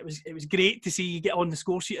previously, and it was great to see you get on the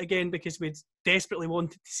score sheet again because we'd desperately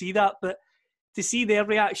wanted to see that. But to see their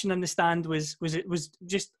reaction in the stand was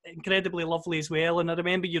just incredibly lovely as well. And I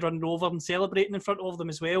remember you running over and celebrating in front of them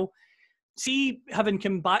as well. See, having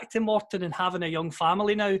come back to Morton and having a young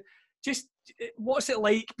family now, just what's it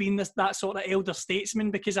like being that sort of elder statesman?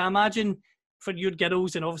 Because I imagine for your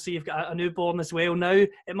girls, and obviously you've got a newborn as well now,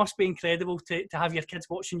 it must be incredible to have your kids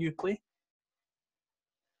watching you play.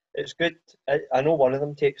 It's good. I know one of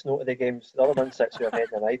them takes note of the games. The other one sits with her head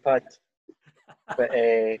on an iPad. But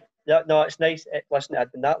no, it's nice. Listen, it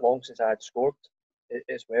had been that long since I had scored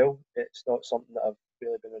as well. It's not something that I've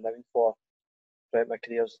really been renowned for throughout my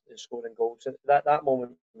career, is scoring goals. So that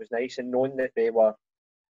moment was nice, and knowing that they were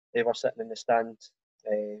sitting in the stand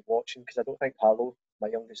watching, because I don't think Harlow, my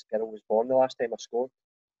youngest girl, was born the last time I scored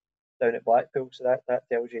down at Blackpool. So that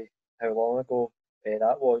tells you how long ago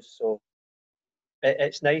that was. So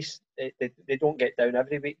it's nice. They don't get down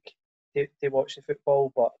every week to watch the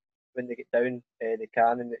football, but when they get down, they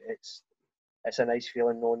can, and it's a nice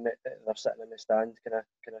feeling knowing that they're sitting in the stand, kind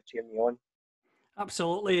of cheering me on.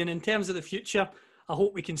 Absolutely. And in terms of the future, I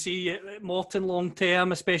hope we can see you at Morton long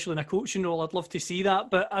term, especially in a coaching role. I'd love to see that.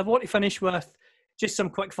 But I want to finish with just some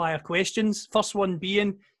quick fire questions. First one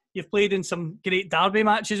being, you've played in some great derby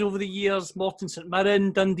matches over the years, Morton St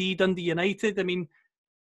Mirren, Dundee United. I mean,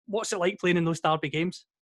 what's it like playing in those derby games?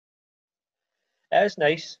 It's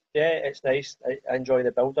nice. Yeah, it's nice. I enjoy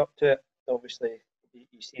the build up to it. Obviously,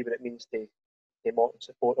 you see what it means to Morton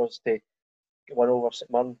supporters to get one over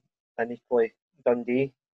St Mirren and equally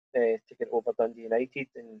Dundee to get over Dundee United.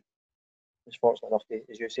 And was fortunate enough to,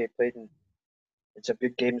 as you say, played in some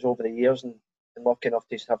good games over the years and lucky enough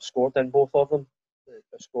to have scored in both of them.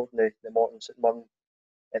 I scored in the Morton St Mirren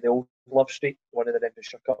at the old Love Street, one of the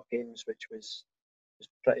Renfrewshire Cup games, which was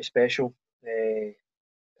pretty special. I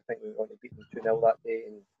think we were going to beat them 2-0 that day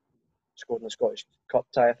and scored in the Scottish Cup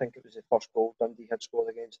tie. I think it was the first goal Dundee had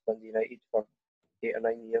scored against Dundee United for 8 or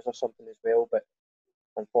 9 years or something as well. But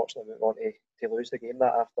unfortunately, we went on to lose the game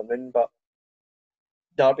that afternoon. But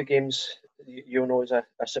derby games, you'll know as a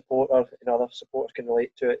supporter, and other supporters can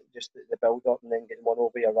relate to it, just the build up and then getting one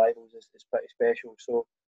over your rivals is pretty special. So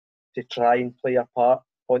to try and play a part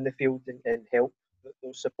on the field and help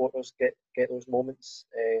those supporters get those moments,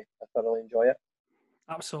 I thoroughly enjoy it.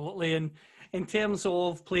 Absolutely. And in terms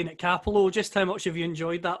of playing at Capello, just how much have you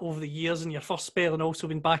enjoyed that over the years in your first spell and also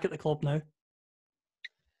been back at the club now?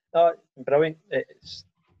 Brilliant.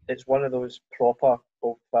 It's one of those proper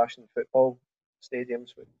old-fashioned football stadiums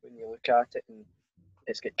when you look at it, and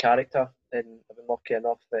it's got character. And I've been lucky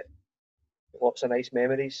enough that lots of nice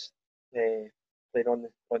memories playing on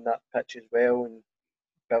that pitch as well, and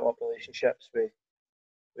built up relationships with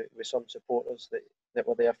some supporters that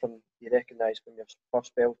were there from you recognise from your first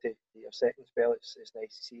spell to your second spell. It's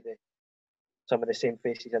nice to see some of the same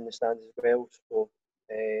faces in the stands as well. So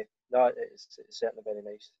it's certainly very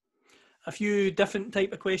nice. A few different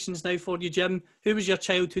type of questions now for you, Jim. Who was your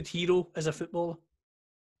childhood hero as a footballer?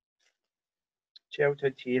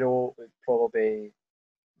 Childhood hero would probably be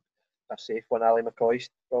a safe one, Ali McCoist,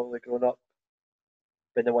 probably growing up.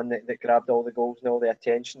 Been the one that grabbed all the goals and all the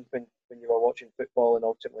attention when you were watching football, and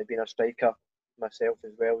ultimately being a striker myself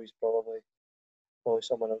as well. He's probably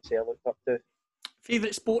someone I'd say I looked up to.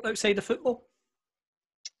 Favourite sport outside of football?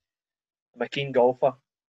 I'm a keen golfer.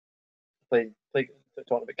 Play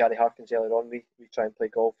talking about Gary Harkins earlier on, we try and play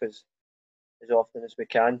golf as often as we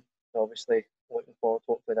can. Obviously looking forward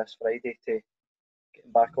hopefully this Friday to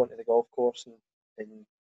getting back onto the golf course and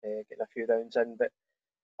getting a few rounds in. But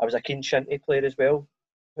I was a keen shinty player as well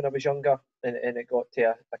when I was younger, and it got to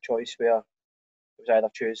a choice where it was either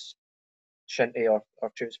choose shinty or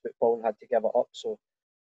choose football, and had to give it up. So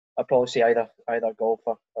I'd probably say either golf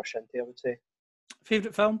or shinty, I would say.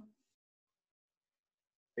 Favourite film?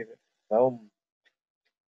 Favourite film?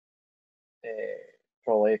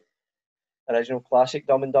 Probably original classic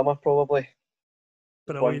Dumb and Dumber, probably.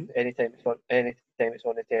 Brilliant. Anytime it's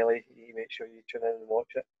on the telly, you make sure you tune in and watch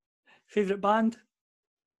it. Favourite band?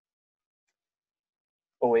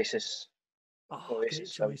 Oasis. Oh,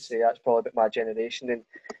 Oasis, I would say that's probably about my generation, and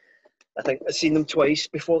I think I've seen them twice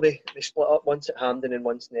before they split up, once at Hampden and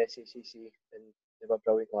once in the SACC, and they were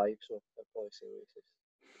brilliant live, so I'd probably say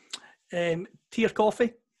Oasis. Tea or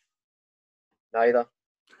coffee? Neither.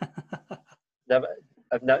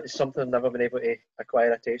 It's something I've never been able to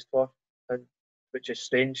acquire a taste for, and which is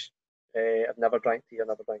strange. I've never drank tea or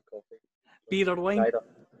never drank coffee. Beer or wine?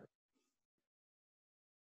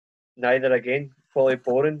 Neither again. Probably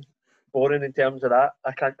boring in terms of that.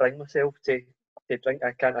 I can't bring myself to drink.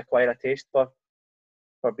 I can't acquire a taste for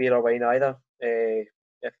beer or wine either.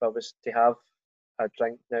 If I was to have a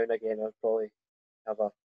drink now and again, I'd probably have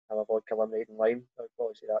a vodka, lemonade and lime. I would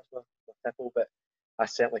probably say that's my tipple, but I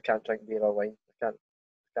certainly can't drink beer or wine. I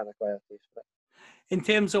can't acquire a taste for it. In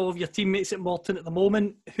terms of your teammates at Morton at the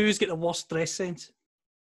moment, who's got the worst dress sense?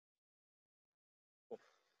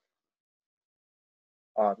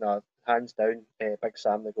 Oh no, hands down, Big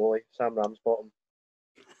Sam the goalie, Sam Ramsbottom.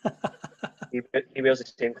 he wears the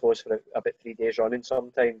same clothes for about 3 days running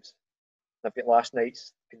sometimes. I've got last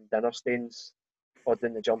night's dinner stains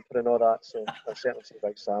in the jumper and all that, so I'll certainly say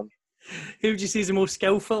Big Sam. Who would you say is the most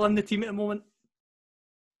skillful in the team at the moment?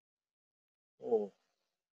 Oh,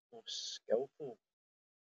 most skillful.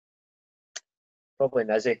 Probably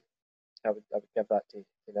Nizzy. I would give that to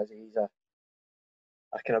Nizzy. He's a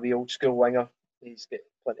kind of wee old school winger. He's got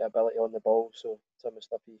plenty of ability on the ball, so some of the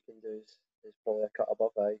stuff he can do is probably a cut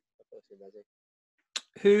above. I'd probably say Nizzy.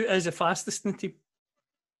 Who is the fastest in the team?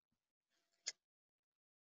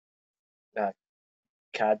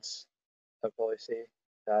 Cads, I'd probably say.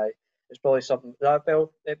 It's probably something that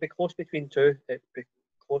it'd be close between two. It'd be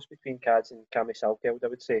close between Cads and Cammy Salkeld, I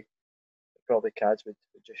would say. Probably Cads would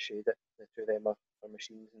just shade it. The two of them are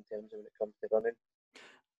machines in terms of when it comes to running.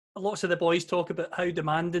 Lots of the boys talk about how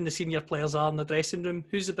demanding the senior players are in the dressing room.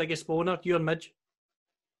 Who's the biggest moaner, you or Midge?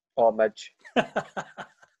 Oh, Midge.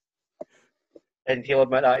 And he'll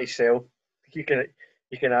admit that himself. You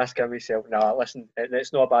can ask him himself. Nah, listen,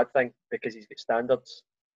 it's not a bad thing because he's got standards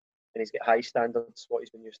and he's got high standards, what he's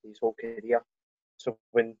been used to his whole career. So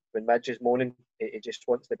when Midge is moaning, he just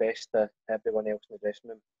wants the best to everyone else in the dressing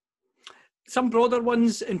room. Some broader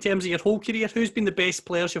ones in terms of your whole career. Who's been the best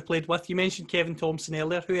players you've played with? You mentioned Kevin Thompson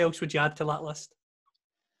earlier. Who else would you add to that list?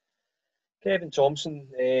 Kevin Thompson,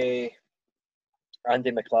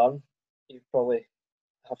 Andy McLaren, you probably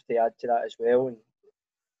have to add to that as well. And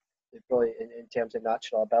probably in terms of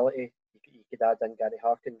natural ability, you could add in Gary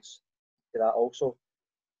Harkins to that also. I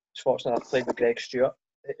was fortunate enough to play with Greg Stewart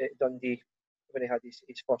at Dundee when he had his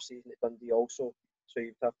first season at Dundee also. So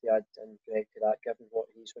you'd have to add in Greg to that, given what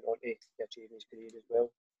he's went on to achieve in his career as well.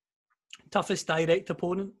 Toughest direct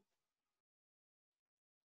opponent?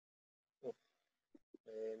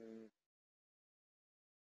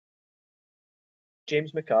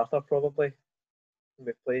 James MacArthur, probably.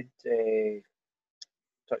 We played,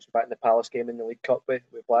 touched back in the Palace game in the League Cup with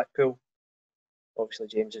Blackpool. Obviously,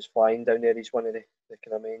 James is flying down there. He's one of the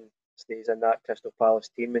kind of mainstays in that Crystal Palace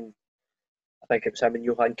team. And I think it was him and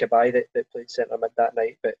Johan Cabaye that played centre mid that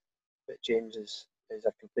night. But James is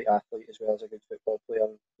a complete athlete as well as a good football player.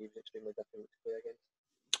 And he was extremely difficult to play against.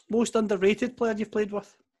 Most underrated player you've played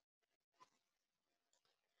with?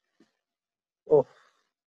 Oh,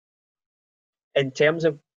 in terms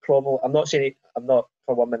of probably, I'm not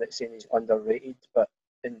for 1 minute saying he's underrated, but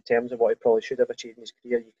in terms of what he probably should have achieved in his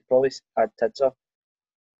career, you could probably add Tidser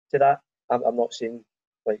to that. I'm not saying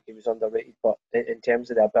like he was underrated, but in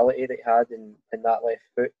terms of the ability that he had in that left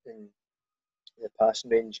foot and the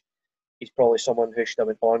passing range, he's probably someone who should have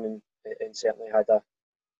went on and certainly had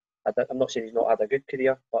I'm not saying he's not had a good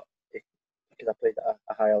career, but he could have played at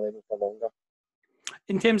a higher level for longer.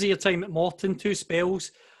 In terms of your time at Morton, 2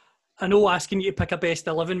 spells, I know asking you to pick a best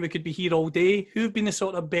 11, we could be here all day. Who have been the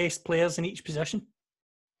sort of best players in each position?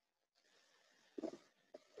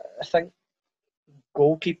 I think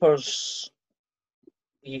goalkeepers,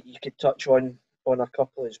 you could touch on a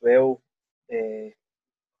couple as well.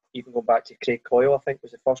 Even going back to Craig Coyle, I think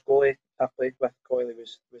was the first goalie I played with. Coyle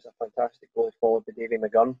was a fantastic goalie, followed by Davy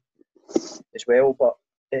McGurn as well. But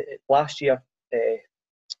last year,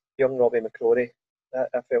 young Robbie McCrory,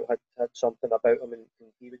 I felt had something about him, and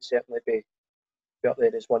he would certainly be up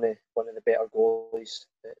there as one of the better goalies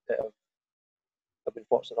that I've been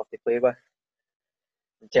fortunate enough to play with.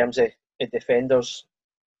 In terms of defenders,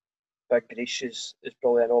 Big Greash is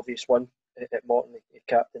probably an obvious one. At Morton, he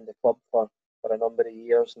captained the club for a number of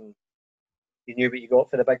years, and you knew what you got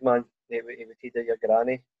for the big man. He would heed your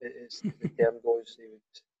granny, as the term goes.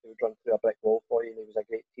 He would run through a brick wall for you, and he was a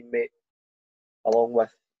great teammate, along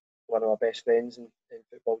with one of my best friends in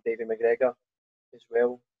football, Davy McGregor, as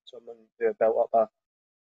well. Someone who I built up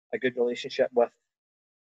a good relationship with.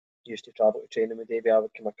 Used to travel to training with Davy. I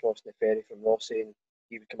would come across the ferry from Rossi, and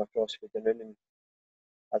he would come across with Dunoon, and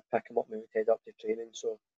I'd pick him up and we would head up to training.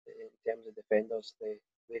 So in terms of defenders, they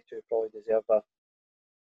two probably deserve a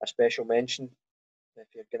special mention. If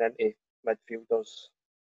you're going into midfielders,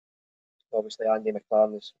 obviously Andy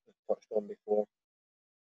McLaren, as we've touched on before.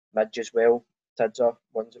 Midge as well. Tidser,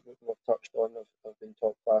 ones that we've touched on, have been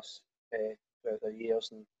top class throughout the years,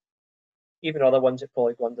 and even other ones that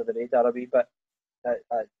probably go under the radar a wee bit.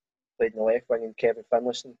 I played in the left wing, and Kevin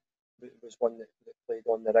Finlayson was one that played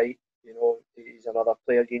on the right. You know, he's another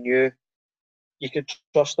player you knew you could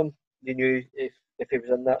trust him. You knew if he was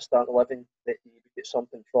in that starting 11 that you would get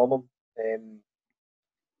something from him.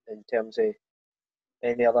 In terms of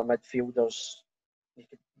any other midfielders, you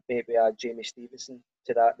could maybe add Jamie Stevenson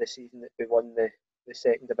to that this season that we won the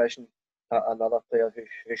second division. Another player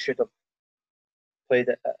who should have played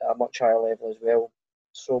at a much higher level as well.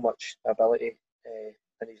 So much ability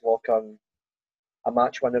in his locker, and a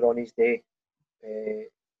match winner on his day. We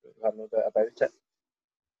have no doubt about it.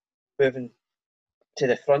 Moving to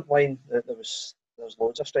the front line, there's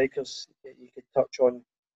loads of strikers that you could touch on.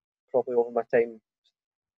 Probably over my time,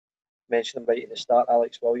 mentioned him right at the start.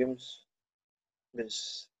 Alex Williams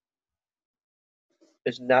was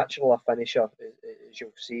as natural a finisher as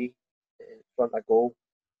you'll see in front of goal.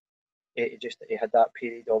 He had that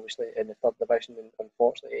period obviously in the third division, and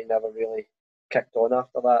unfortunately he never really kicked on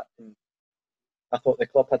after that. And I thought the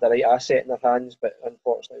club had the right asset in their hands, but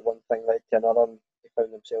unfortunately one thing led to another, and he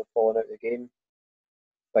found himself falling out of the game.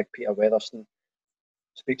 Big Peter Weatherston,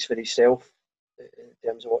 speaks for himself in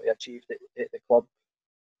terms of what he achieved at the club.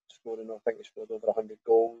 Scoring, I think he scored over 100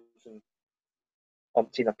 goals and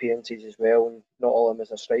umpteen appearances as well, and not all of them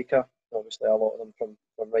as a striker. Obviously, a lot of them from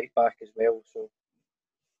right back as well. So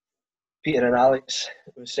Peter and Alex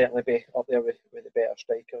would certainly be up there with the better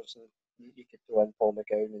strikers, and you could throw in Paul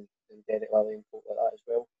McGowan and Derek Lally and folk like that as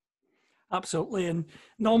well. Absolutely, and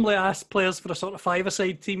normally I ask players for a sort of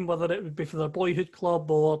five-a-side team, whether it would be for their boyhood club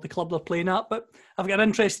or the club they're playing at, but I've got an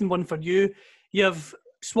interesting one for you. You've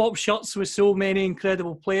swapped shirts with so many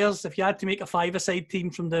incredible players. If you had to make a five-a-side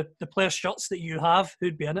team from the player shirts that you have,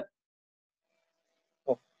 who'd be in it?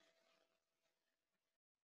 Oh.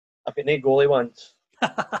 I've got no goalie ones.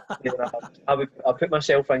 I'll put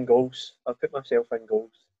myself in goals.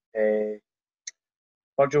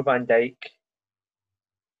 Virgil van Dijk,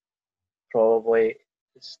 probably,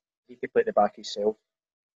 he could play at the back himself.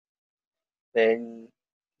 Then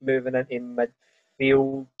moving into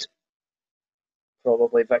midfield,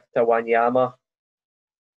 probably Victor Wanyama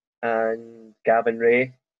and Gavin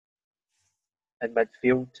Ray in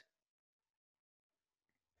midfield.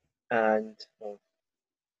 And you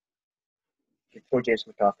could throw James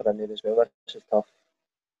McArthur in there as well. This is tough.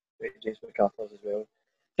 James McArthur as well.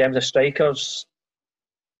 In terms of strikers,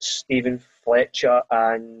 Stephen Fletcher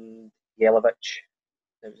and Jelavic.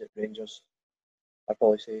 That was at Rangers, I'd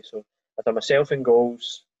probably say. So I've done myself in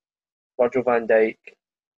goals, Virgil van Dijk,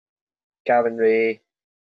 Gavin Ray,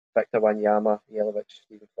 Victor Wanyama, Jelavic,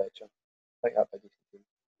 Stephen Fletcher. I think that'd be a decent team.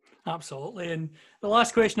 Absolutely. And the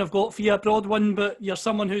last question I've got for you, a broad one, but you're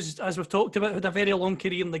someone who's, as we've talked about, had a very long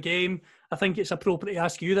career in the game. I think it's appropriate to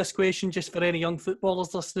ask you this question just for any young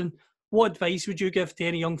footballers listening. What advice would you give to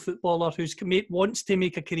any young footballer who wants to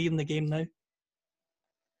make a career in the game now?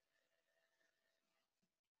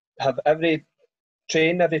 Have every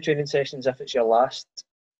training session as if it's your last,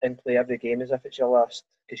 and play every game as if it's your last,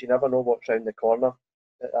 because you never know what's round the corner.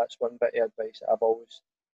 That's one bit of advice that I've always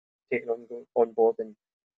taken on board, and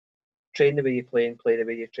train the way you play and play the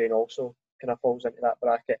way you train also kind of falls into that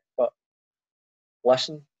bracket. But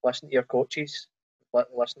listen to your coaches,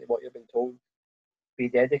 listen to what you've been told, be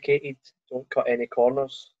dedicated, don't cut any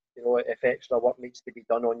corners. You know, if extra work needs to be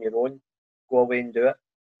done on your own, go away and do it.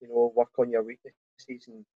 You know, work on your weaknesses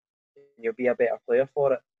and you'll be a better player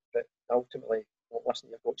for it. But ultimately, don't listen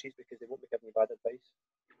to your coaches because they won't be giving you bad advice.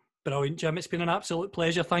 Brilliant, Jim. It's been an absolute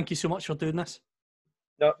pleasure. Thank you so much for doing this.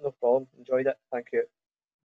 No problem. Enjoyed it. Thank you.